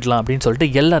அழிச்சிடலாம் அப்படின்னு சொல்லிட்டு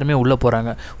எல்லாருமே உள்ள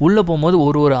போறாங்க. உள்ள போகும்போது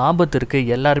ஒரு ஆபத்து இருக்கு,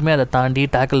 எல்லாருமே அதை தாண்டி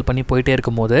டேக்கிள் பண்ணி போயிட்டே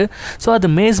இருக்கும்போது ஸோ அது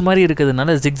மேஸ் மாதிரி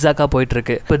இருக்கிறதுனால ஜிக்ஸாக்கா போயிட்டு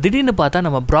இருக்கு. இப்போ திடீர்னு பார்த்தா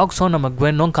நம்ம ப்ராக்ஸும் நம்ம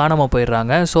குவென்னும் காணாம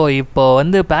போயிடுறாங்க. ஸோ இப்போ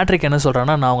வந்து பேட்ரிக் என்ன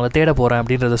சொல்றான்னா நான் அவங்கள தேட போறேன்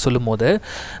அப்படின்றத சொல்லும் போது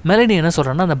மெலனி என்ன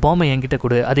சொல்றான்னா அந்த பாம்பை என்கிட்ட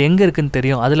கொடு, அது எங்க இருக்குன்னு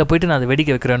தெரியும், அதுல போயிட்டு நான் அதை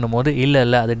வெடிக்க வைக்கிறேன் போது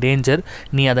இல்ல அது டேஞ்சர்,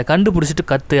 நீ அதை கண்டுபிடிச்சிட்டு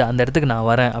கத்து, அந்த இடத்துக்கு நான்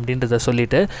வரேன் அப்படின்றத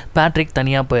சொல்லிட்டு பேட்ரிக்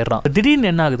தனியா போயிடுறான். திடீர்னு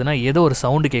என்ன ஆகுதுன்னா ஏதோ ஒரு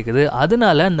சவுண்டு கேட்குது.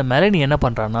 அதனால அந்த மெலனி என்ன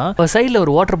பண்றான்னா சைட்ல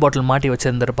ஒரு வாட்டர் பாட்டில் மாட்டி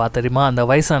வச்சிருந்திருப்பா தெரியுமா, அந்த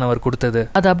வயசானவர் கொடுத்தது,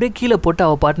 அதை அப்படியே கீழே போட்டு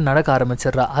அவ பாட்டு நடக்க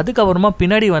ஆரம்பிச்சிடறா. அதுக்கப்புறமா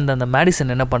பின்னாடி வந்த அந்த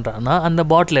மேடிசன் என்ன பண்றான்னா அந்த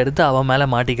பாட்டில் எடுத்து அவன் மேல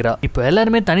மாட்டிக்கிறா. இப்போ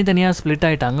எல்லாருமே தனித்தனியா ஸ்பிளிட்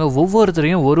ஆயிட்டாங்க.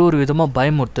 ஒவ்வொருத்தரையும் ஒரு விதமா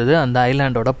பயமுறுத்துது அந்த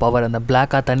ஐலாண்டோட பவர், அந்த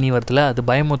பிளாக்கா தண்ணி வரதுல அது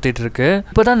பயமுறுத்திட்டு இருக்கு.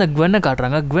 இப்பதான் அந்த குவென்னை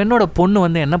காட்டுறாங்க. குவென்னோட பொண்ணு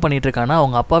வந்து என்ன பண்ணிட்டு இருக்கான்னா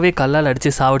அவங்க அப்பாவே கல்லால்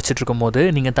அடிச்சு சாவடிச்சிட்டு இருக்கும் போது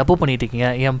நீங்க தப்பு பண்ணிட்டீங்க,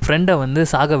 என் ஃப்ரெண்டை வந்து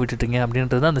சாக விட்டுட்டீங்க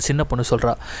அப்படின்றது அந்த சின்ன பொண்ணு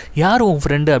சொல்றா. யார் உன்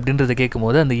ஃப்ரெண்டு அப்படின்றத கேட்கும்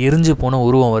போது அந்த எரிஞ்சு போன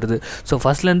உருவம் வருது. ஸோ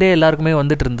ஃபர்ஸ்ட்லேருந்தே எல்லாருக்குமே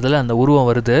வந்துட்டு இருந்ததுல அந்த உருவம்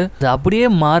வருது, அது அப்படியே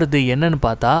மாறுது. என்னன்னு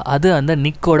பார்த்தா அது அந்த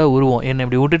நிக்கோட உருவம். என்ன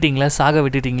இப்படி விட்டுட்டீங்களா, சாக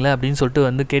விட்டுட்டீங்களா அப்படின்னு சொல்லிட்டு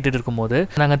வந்து கேட்டுட்டு இருக்கும்போது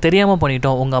நாங்கள் தெரியாம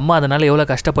பண்ணிட்டோம், உங்க அம்மா அதனால எவ்வளோ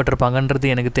கஷ்டப்பட்டிருப்பாங்கன்றது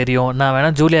எனக்கு தெரியும், நான் வேணா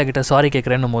ஜூலியா கிட்ட சாரி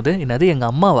கேட்குறேன்னு போது என்னது எங்க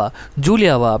அம்மாவா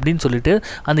ஜூலியாவா அப்படின்னு சொல்லிட்டு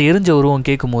அந்த எரிஞ்ச உருவம்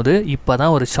கேட்கும் போது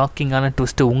இப்பதான் ஒரு ஷாக்கிங்கான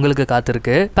ட்விஸ்ட் உங்களுக்கு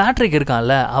காத்திருக்கு. பேட்ரிக்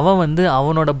இருக்கான்ல அவன் வந்து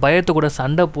அவனோட பயத்தை கூட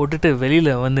சண்டை போட்டுட்டு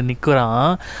வெளியில வந்து நிற்கிறான்.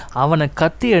 அவனை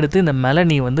கத்தி எடுத்து இந்த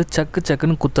மெலனி வந்து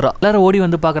சக்குன்னு குத்துறா. எல்லாரும் ஓடி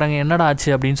வந்து பாக்குறாங்க என்னடா ஆச்சு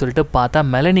அப்படின்னு சொல்லிட்டு பார்த்தா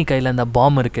மெலனி கையில அந்த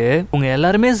பாம் இருக்கு. உங்க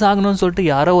எல்லாருமே சாகணும்னு சொல்லிட்டு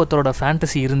யாரோ ஒருத்தரோட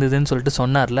ஃபேண்டசி இருந்ததுன்னு சொல்லிட்டு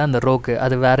சொன்னார்ல அந்த ரோக்கு,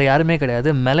 அது வேற யாருமே கிடையாது,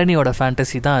 மெலனியோட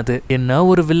ஃபேண்டசி தான் அது. என்ன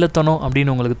ஒரு வில்லத்தனம்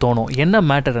அப்படின்னு உங்களுக்கு தோணும். என்ன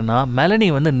மேட்டர்னா மெலனி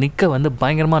வந்து நிக்க வந்து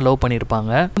பயங்கரமா லவ்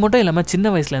பண்ணியிருப்பாங்க. மட்டும் இல்லாம சின்ன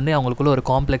வயசுல இருந்தே அவங்களுக்குள்ள ஒரு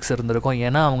காம்ப்ளெக்ஸ் இருந்திருக்கும்.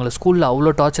 ஏன்னா அவங்கள ஸ்கூல்ல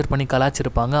அவ்வளோ டார்ச்சர் பண்ணி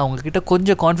கலாச்சிருப்பாங்க. அவங்க கிட்ட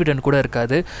கொஞ்சம் கான்ஃபிடென்ட் கூட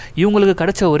இருக்காது. இவங்களுக்கு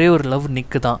கிடைச்ச ஒரே ஒரு லவ்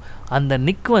நிக்கு தான். அந்த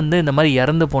நிக் வந்து இந்த மாதிரி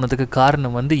இறந்து போனதுக்கு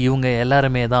காரணம் வந்து இவங்க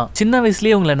எல்லாருமே தான். சின்ன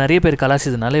வயசுலேயே இவங்களை நிறைய பேர்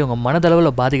கலாச்சதுனால இவங்க மனதளவில்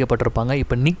பாதிக்கப்பட்டிருப்பாங்க.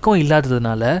 இப்போ நிக்கும்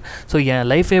இல்லாததுனால ஸோ என்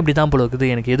லைஃபே இப்படி தான் போல இருக்குது,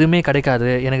 எனக்கு எதுவுமே கிடைக்காது,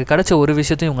 எனக்கு கிடைச்ச ஒரு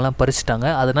விஷயத்தையும் இவங்கெல்லாம் பறிச்சுட்டாங்க,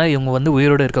 அதனால் இவங்க வந்து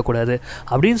உயிரோடு இருக்கக்கூடாது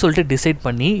அப்படின்னு சொல்லிட்டு டிசைட்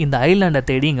பண்ணி இந்த ஐலாண்டை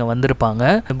தேடி இங்கே வந்திருப்பாங்க.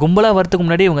 கும்பலாக வரத்துக்கு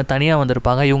முன்னாடி இவங்க தனியாக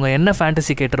வந்திருப்பாங்க. இவங்க என்ன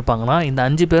ஃபேண்டசி கேட்டிருப்பாங்கன்னா இந்த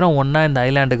 5 பேரும் ஒன்றா இந்த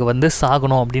ஐலாண்டுக்கு வந்து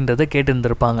சாகணும் அப்படின்றத கேட்டு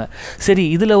இருந்திருப்பாங்க. சரி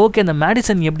இதில் ஓகே அந்த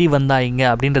மேடிசன் எப்படி வந்தா இங்கே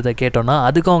அப்படின்றத கேட்டோன்னா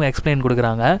அதுக்கும் அவங்க எக்ஸ்பிளைன்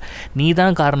கொடுக்குறாங்க. நீ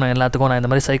தான் காரணம் எல்லாத்துக்கும், நான் இந்த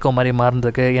மாதிரி சைக்கோ மாதிரி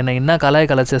மாறினதுக்கு, என்னை என்ன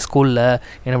கலாய்ச்ச ஸ்கூலில்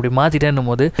என்னை இப்படி மாற்றிட்டேன்னும்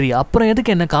போது சரி அப்புறம்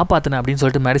எதுக்கு என்ன காப்பாற்றின அப்படின்னு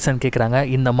சொல்லிட்டு மேடிசன் கேட்குறாங்க.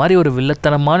 இந்த மாதிரி ஒரு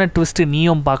வில்லத்தனமான ட்விஸ்ட்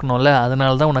நீயும் பார்க்கணும்ல,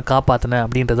 அதனால தான் உன்னை காப்பாற்றினேன்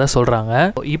அப்படின்றத சொல்கிறாங்க.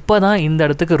 இப்போ தான் இந்த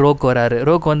இடத்துக்கு ரோக் வராரு.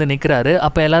 ரோக் வந்து நிற்கிறாரு.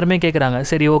 அப்போ எல்லாருமே கேட்குறாங்க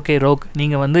சரி ஓகே ரோக்,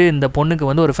 நீங்கள் வந்து இந்த பொண்ணுக்கு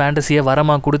வந்து ஒரு ஃபேண்டசியை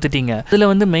வரமாக கொடுத்துட்டீங்க, இதில்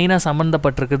வந்து மெயினாக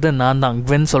சம்மந்தப்பட்டிருக்கிறது நான் தான்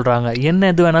குவென் சொல்கிறாங்க.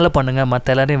 என்ன எது வேணாலும் பண்ணுங்க,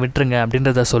 மற்ற எல்லாரையும் விட்டுருங்க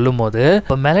அப்படின்றத சொல்லும் போது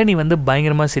இப்போ மெலனி வந்து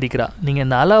பயங்கரமாக சிரிக்கிறா. நீங்கள்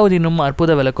இந்த அலாவுதீனும்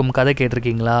அற்புத விளக்கும் கதை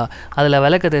கேட்டிருக்கீங்களா? அதில்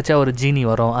விளக்கு தேய்ச்சா ஒரு ஜீனி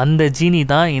வரும், அந்த ஜீனி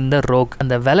தான் இந்த ரோக்,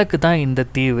 அந்த விளக்கு தான் இந்த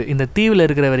தீவு. இந்த தீவில்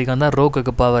இருக்கிற வரைக்கும் தான்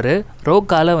ரோக்குக்கு பவர்.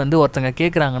 ரோக்கால வந்து ஒருத்தங்க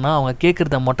கேட்குறாங்கன்னா அவங்க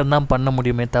கேட்குறத மட்டும் தான் பண்ண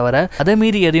முடியுமே தவிர அதை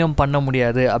மீறி எதையும் பண்ண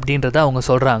முடியாது அப்படின்றத அவங்க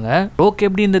சொல்கிறாங்க. ரோக்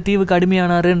எப்படி இந்த தீவுக்கு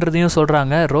அடிமையானாருன்றதையும்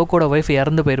சொல்கிறாங்க. ரோக்கோட ஒய்ஃப்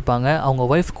இறந்து போயிருப்பாங்க, அவங்க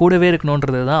ஒய்ஃப் கூடவே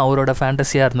இருக்கணுன்றது தான் அவரோட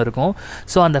ஃபேண்டசியாக இருந்திருக்கும்.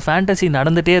 ஸோ அந்த ஃபேண்டசி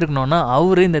நடந்துகிட்டே இருக்கணும்னா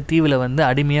அவர் இந்த தீவில் வந்து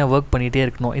அடிமையாக ஒர்க் பண்ணிகிட்டே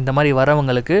இருக்கணும், இந்த மாதிரி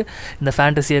வரவங்களுக்கு இந்த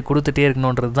ஃபேண்டசியை கொடுத்துட்டே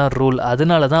இருக்கணுன்றது தான் ரூல்.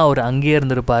 அதனால தான் அவர் அங்கேயே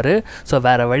இருந்திருப்பார். ஸோ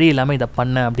வேறு வழி இல்லாமல் இதை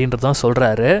பண்ண அப்படின்றதான்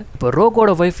சொல்கிறாரு. இப்போ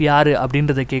ரோக்கோட ஒய்ஃப் யார்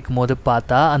அப்படின்றத கேட்கும்போது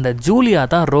பார்த்தா அந்த ஜூலியா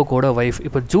தான் ரோக்கோட ஒய்ஃப்.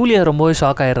 இப்போ ஜூலியா ரொம்பவே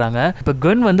ஷாக் ஆயிடுறாங்க. இப்போ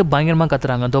குவென் வந்து பயங்கரமாக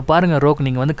கத்துறாங்க, இதோ பாருங்க ரோக்,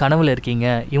 நீங்கள் வந்து கனவுல இருக்கீங்க,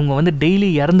 இவங்க வந்து டெய்லி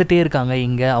இறந்துட்டே இருக்காங்க,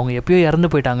 இங்கே அவங்க எப்பயோ இறந்து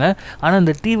போயிட்டாங்க, ஆனால்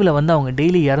இந்த டிவியில் வந்து அவங்க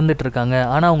டெய்லி இறந்துட்டு இருக்காங்க,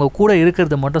 ஆனால் அவங்க கூட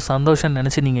இருக்கிறது மட்டும் சந்தோஷம்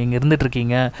நினச்சி நீங்கள் இங்கே இருந்துட்டு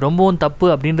இருக்கீங்க, ரொம்பவும் தப்பு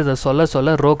அப்படின்றத சொல்ல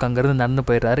சொல்ல ரோக் அங்கேருந்து நடந்து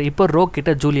போயிடுறாரு. இப்போ ரோக்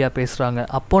கிட்ட ஜூலியா பேசுகிறாங்க.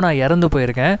 அப்போ நான் இறந்து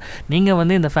போயிருக்கேன், நீங்கள்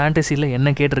வந்து இந்த ஃபேண்டசியில் என்ன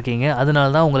கேட்டிருக்கீங்க, அதனால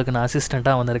தான் உங்களுக்கு நான்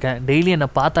அசிஸ்டண்ட்டாக வந்திருக்கேன், டெய்லி என்னை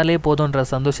பார்த்தாலே போதுன்ற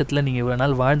சந்தோஷத்தில் நீங்கள் இவ்வளோ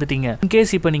நாள் வாழ்ந்துட்டீங்க,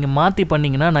 இன்கேஸ் இப்போ நீங்கள் மாற்றி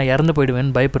பண்ணிங்கன்னா நான் இறந்து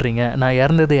போயிடுவேன்னு பயப்படுறீங்க, நான்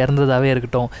இறந்ததாகவே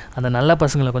இருக்கட்டும், அந்த நல்ல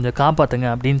பசங்களை கொஞ்சம் காப்பாற்றுங்க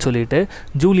அப்படின்னு சொல்லிட்டு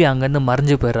ஜூலியா அங்கேருந்து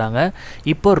மறைஞ்சு போயிடுறாங்க.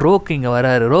 இப்போ ரோக் இங்கே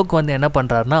வராரு. ரோக் வந்து என்ன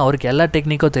பண்ணுறாருனா அவருக்கு எல்லா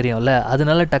டெக்னிக்கும் தெரியும்ல,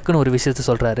 அதனால டக்குன்னு ஒரு விஷயத்த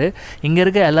சொல்கிறாரு. இங்கே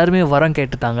இருக்க எல்லாருமே வரம்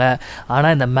கேட்டுட்டாங்க,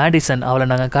 ஆனால் இந்த மேடிசன் அவளை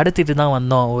நாங்கள் கடத்திட்டு தான்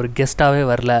வந்தோம், ஒரு கெஸ்ட்டாகவே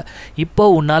வரல, இப்போ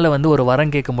உன்னால் வந்து ஒரு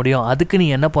வரம் கேட்க முடியும், அதுக்கு நீ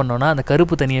என்ன பண்ணோன்னா அந்த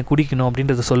கருப்பு தண்ணியை குடிக்கணும்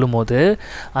அப்படின்றத சொல்லும் போது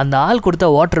அந்த ஆள் கொடுத்த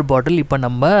வாட்டர் பாட்டில் இப்போ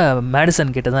நம்ம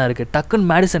மேடிசன் கிட்ட தான் இருக்குது. டக்குன்னு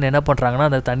மேடிசன் என்ன பண்ணுறாங்கன்னா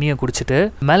அந்த தண்ணியை குடிச்சிட்டு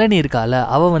மெலனி இருக்கால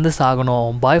அவள் வந்து சாகணும்,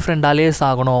 பாய் ஃப்ரெண்டாலே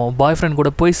சாகணும், பாய் ஃப்ரெண்ட் கூட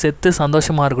போய் செத்து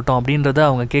சந்தோஷமாக இருக்கட்டும் அப்படின்றத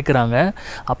அவங்க கேட்குறாங்க.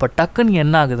 அப்போ டக்குன்னு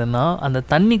என்ன ஆகுதுன்னா அந்த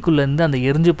தண்ணிக்குள்ளேருந்து அந்த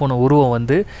எரிஞ்சு போன உருவம்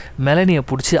வந்து மெலனியை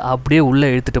பிடிச்சி அப்படியே உள்ளே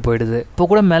இழுத்துட்டு போயிடுது. இப்போ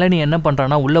கூட மெலனி என்ன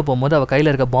பண்ணுறான்னா உள்ளே போகும்போது அவள்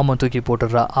கையில் இருக்க பாம்பை தூக்கி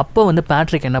போட்டுடுறா. அப்போ வந்து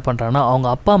பேட்ரிக் என்ன பண்ணுறான்னா அவங்க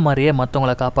அப்பா மாதிரியே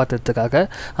மற்றவங்களை காப்பாற்றுறதுக்காக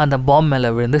அந்த பாம்பு மேலே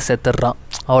விழுந்து செத்துடுறான்.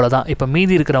 அவ்வளோதான். இப்போ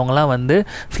மீதி இருக்கிறவங்களாம் வந்து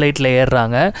ஃப்ளைட்டில்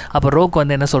ஏறுறாங்க. அப்போ ரோக்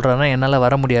வந்து என்ன சொல்கிறான்னா என்னால்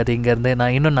வர முடியாது இங்கேருந்து,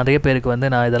 நான் இன்னும் நிறைய பேருக்கு வந்து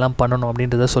நான் இதெல்லாம் பண்ணணும்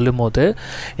அப்படின்றத சொல்லும் போது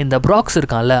இந்த ப்ராக்ஸ்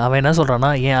இருக்கான்ல அவன் என்ன சொல்கிறான்னா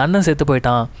என் அண்ணன் செத்து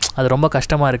போயிட்டான், அது ரொம்ப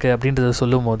கஷ்டமாக இருக்குது அப்படின்றத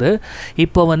சொல்லும் போது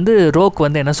இப்போ வந்து ரோக்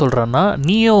வந்து என்ன சொல்கிறான்னா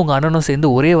நீயும் உங்கள் அண்ணனும் சேர்ந்து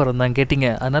ஒரே வரம் தான் கேட்டிங்க,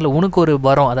 அதனால் உனக்கு ஒரு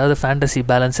வரம், அதாவது ஃபேண்டசி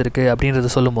பேலன்ஸ் இருக்குது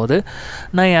அப்படின்றத சொல்லும் போது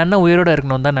நான் என் அண்ணன் உயிரோடு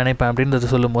இருக்கணும்னு தான் நினைப்பேன் அப்படின்றத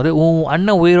சொல்லும் போது உன்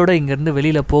அண்ணன் உயிரோடு இங்கேருந்து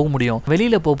வெளியில் போக முடியும்,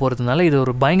 வெளியில் போகிறதுனால இது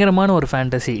ஒரு பயங்கரமான ஒரு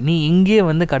ஃபேண்டசி, நீ இங்கேயே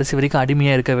வந்து கடைசி வரைக்கும்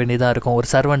அடிமையாக இருக்க வேண்டியதாக இருக்கும், ஒரு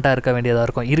சர்வெண்ட்டாக இருக்க வேண்டியதாக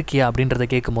இருக்கும், இருக்கியா அப்படின்றத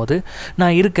கேட்கும்போது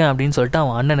நான் இருக்கேன் அப்படின்னு சொல்லிட்டு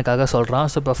அவன் அண்ணனுக்காக சொல்கிறான்.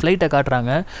 ஸோ இப்போ ஃப்ளைட்டை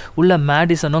காட்டுறாங்க, உள்ள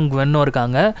மேடிசனும் குவென்னும்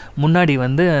இருக்காங்க, முன்னாடி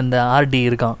வந்து அந்த ஆர்டி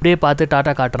இருக்கான், அப்படியே பார்த்து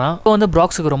டாட்டா காட்டுறான். இப்போ வந்து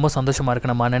ப்ராக்ஸுக்கு ரொம்ப சந்தோஷமாக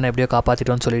இருக்குது, நம்ம அண்ணனை எப்படியோ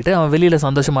காப்பாற்றிட்டோம்னு சொல்லிட்டு அவன் வெளியில்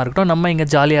சந்தோஷமாக இருக்கட்டும், நம்ம இங்கே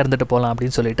ஜாலியாக இருந்துட்டு போகலாம்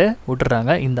அப்படின்னு சொல்லிட்டு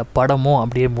விட்டுறாங்க. இந்த படமும்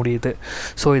அப்படியே முடியுது.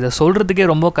 ஸோ இதை சொல்கிறதுக்கே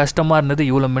ரொம்ப கஷ்டமாக இருந்தது,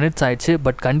 இவ்வளோ மினிட்ஸ் ஆயிடுச்சு,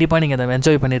 பட் கண்டிப்பாக நீங்கள் அதை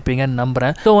என்ஜாய் பண்ணியிருப்பீங்கன்னு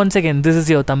நம்புகிறேன். So once again this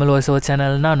is your Tamil voice over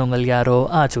channel. நான் உங்கள் யாரோ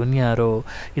ஆச்சுன் யாரோ.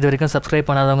 இது வரைக்கும் சப்ஸ்கிரைப்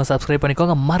பண்ணாதவங்க சப்ஸ்கிரைப்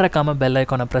பண்ணிக்கோங்க, மறக்காமல் பெல்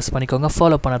ஐக்கானை ப்ரெஸ் பண்ணிக்கோங்க,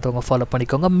 ஃபாலோ பண்ணாதவங்க ஃபாலோ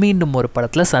பண்ணிக்கோங்க. மீண்டும் ஒரு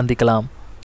படத்தில் சந்திக்கலாம்.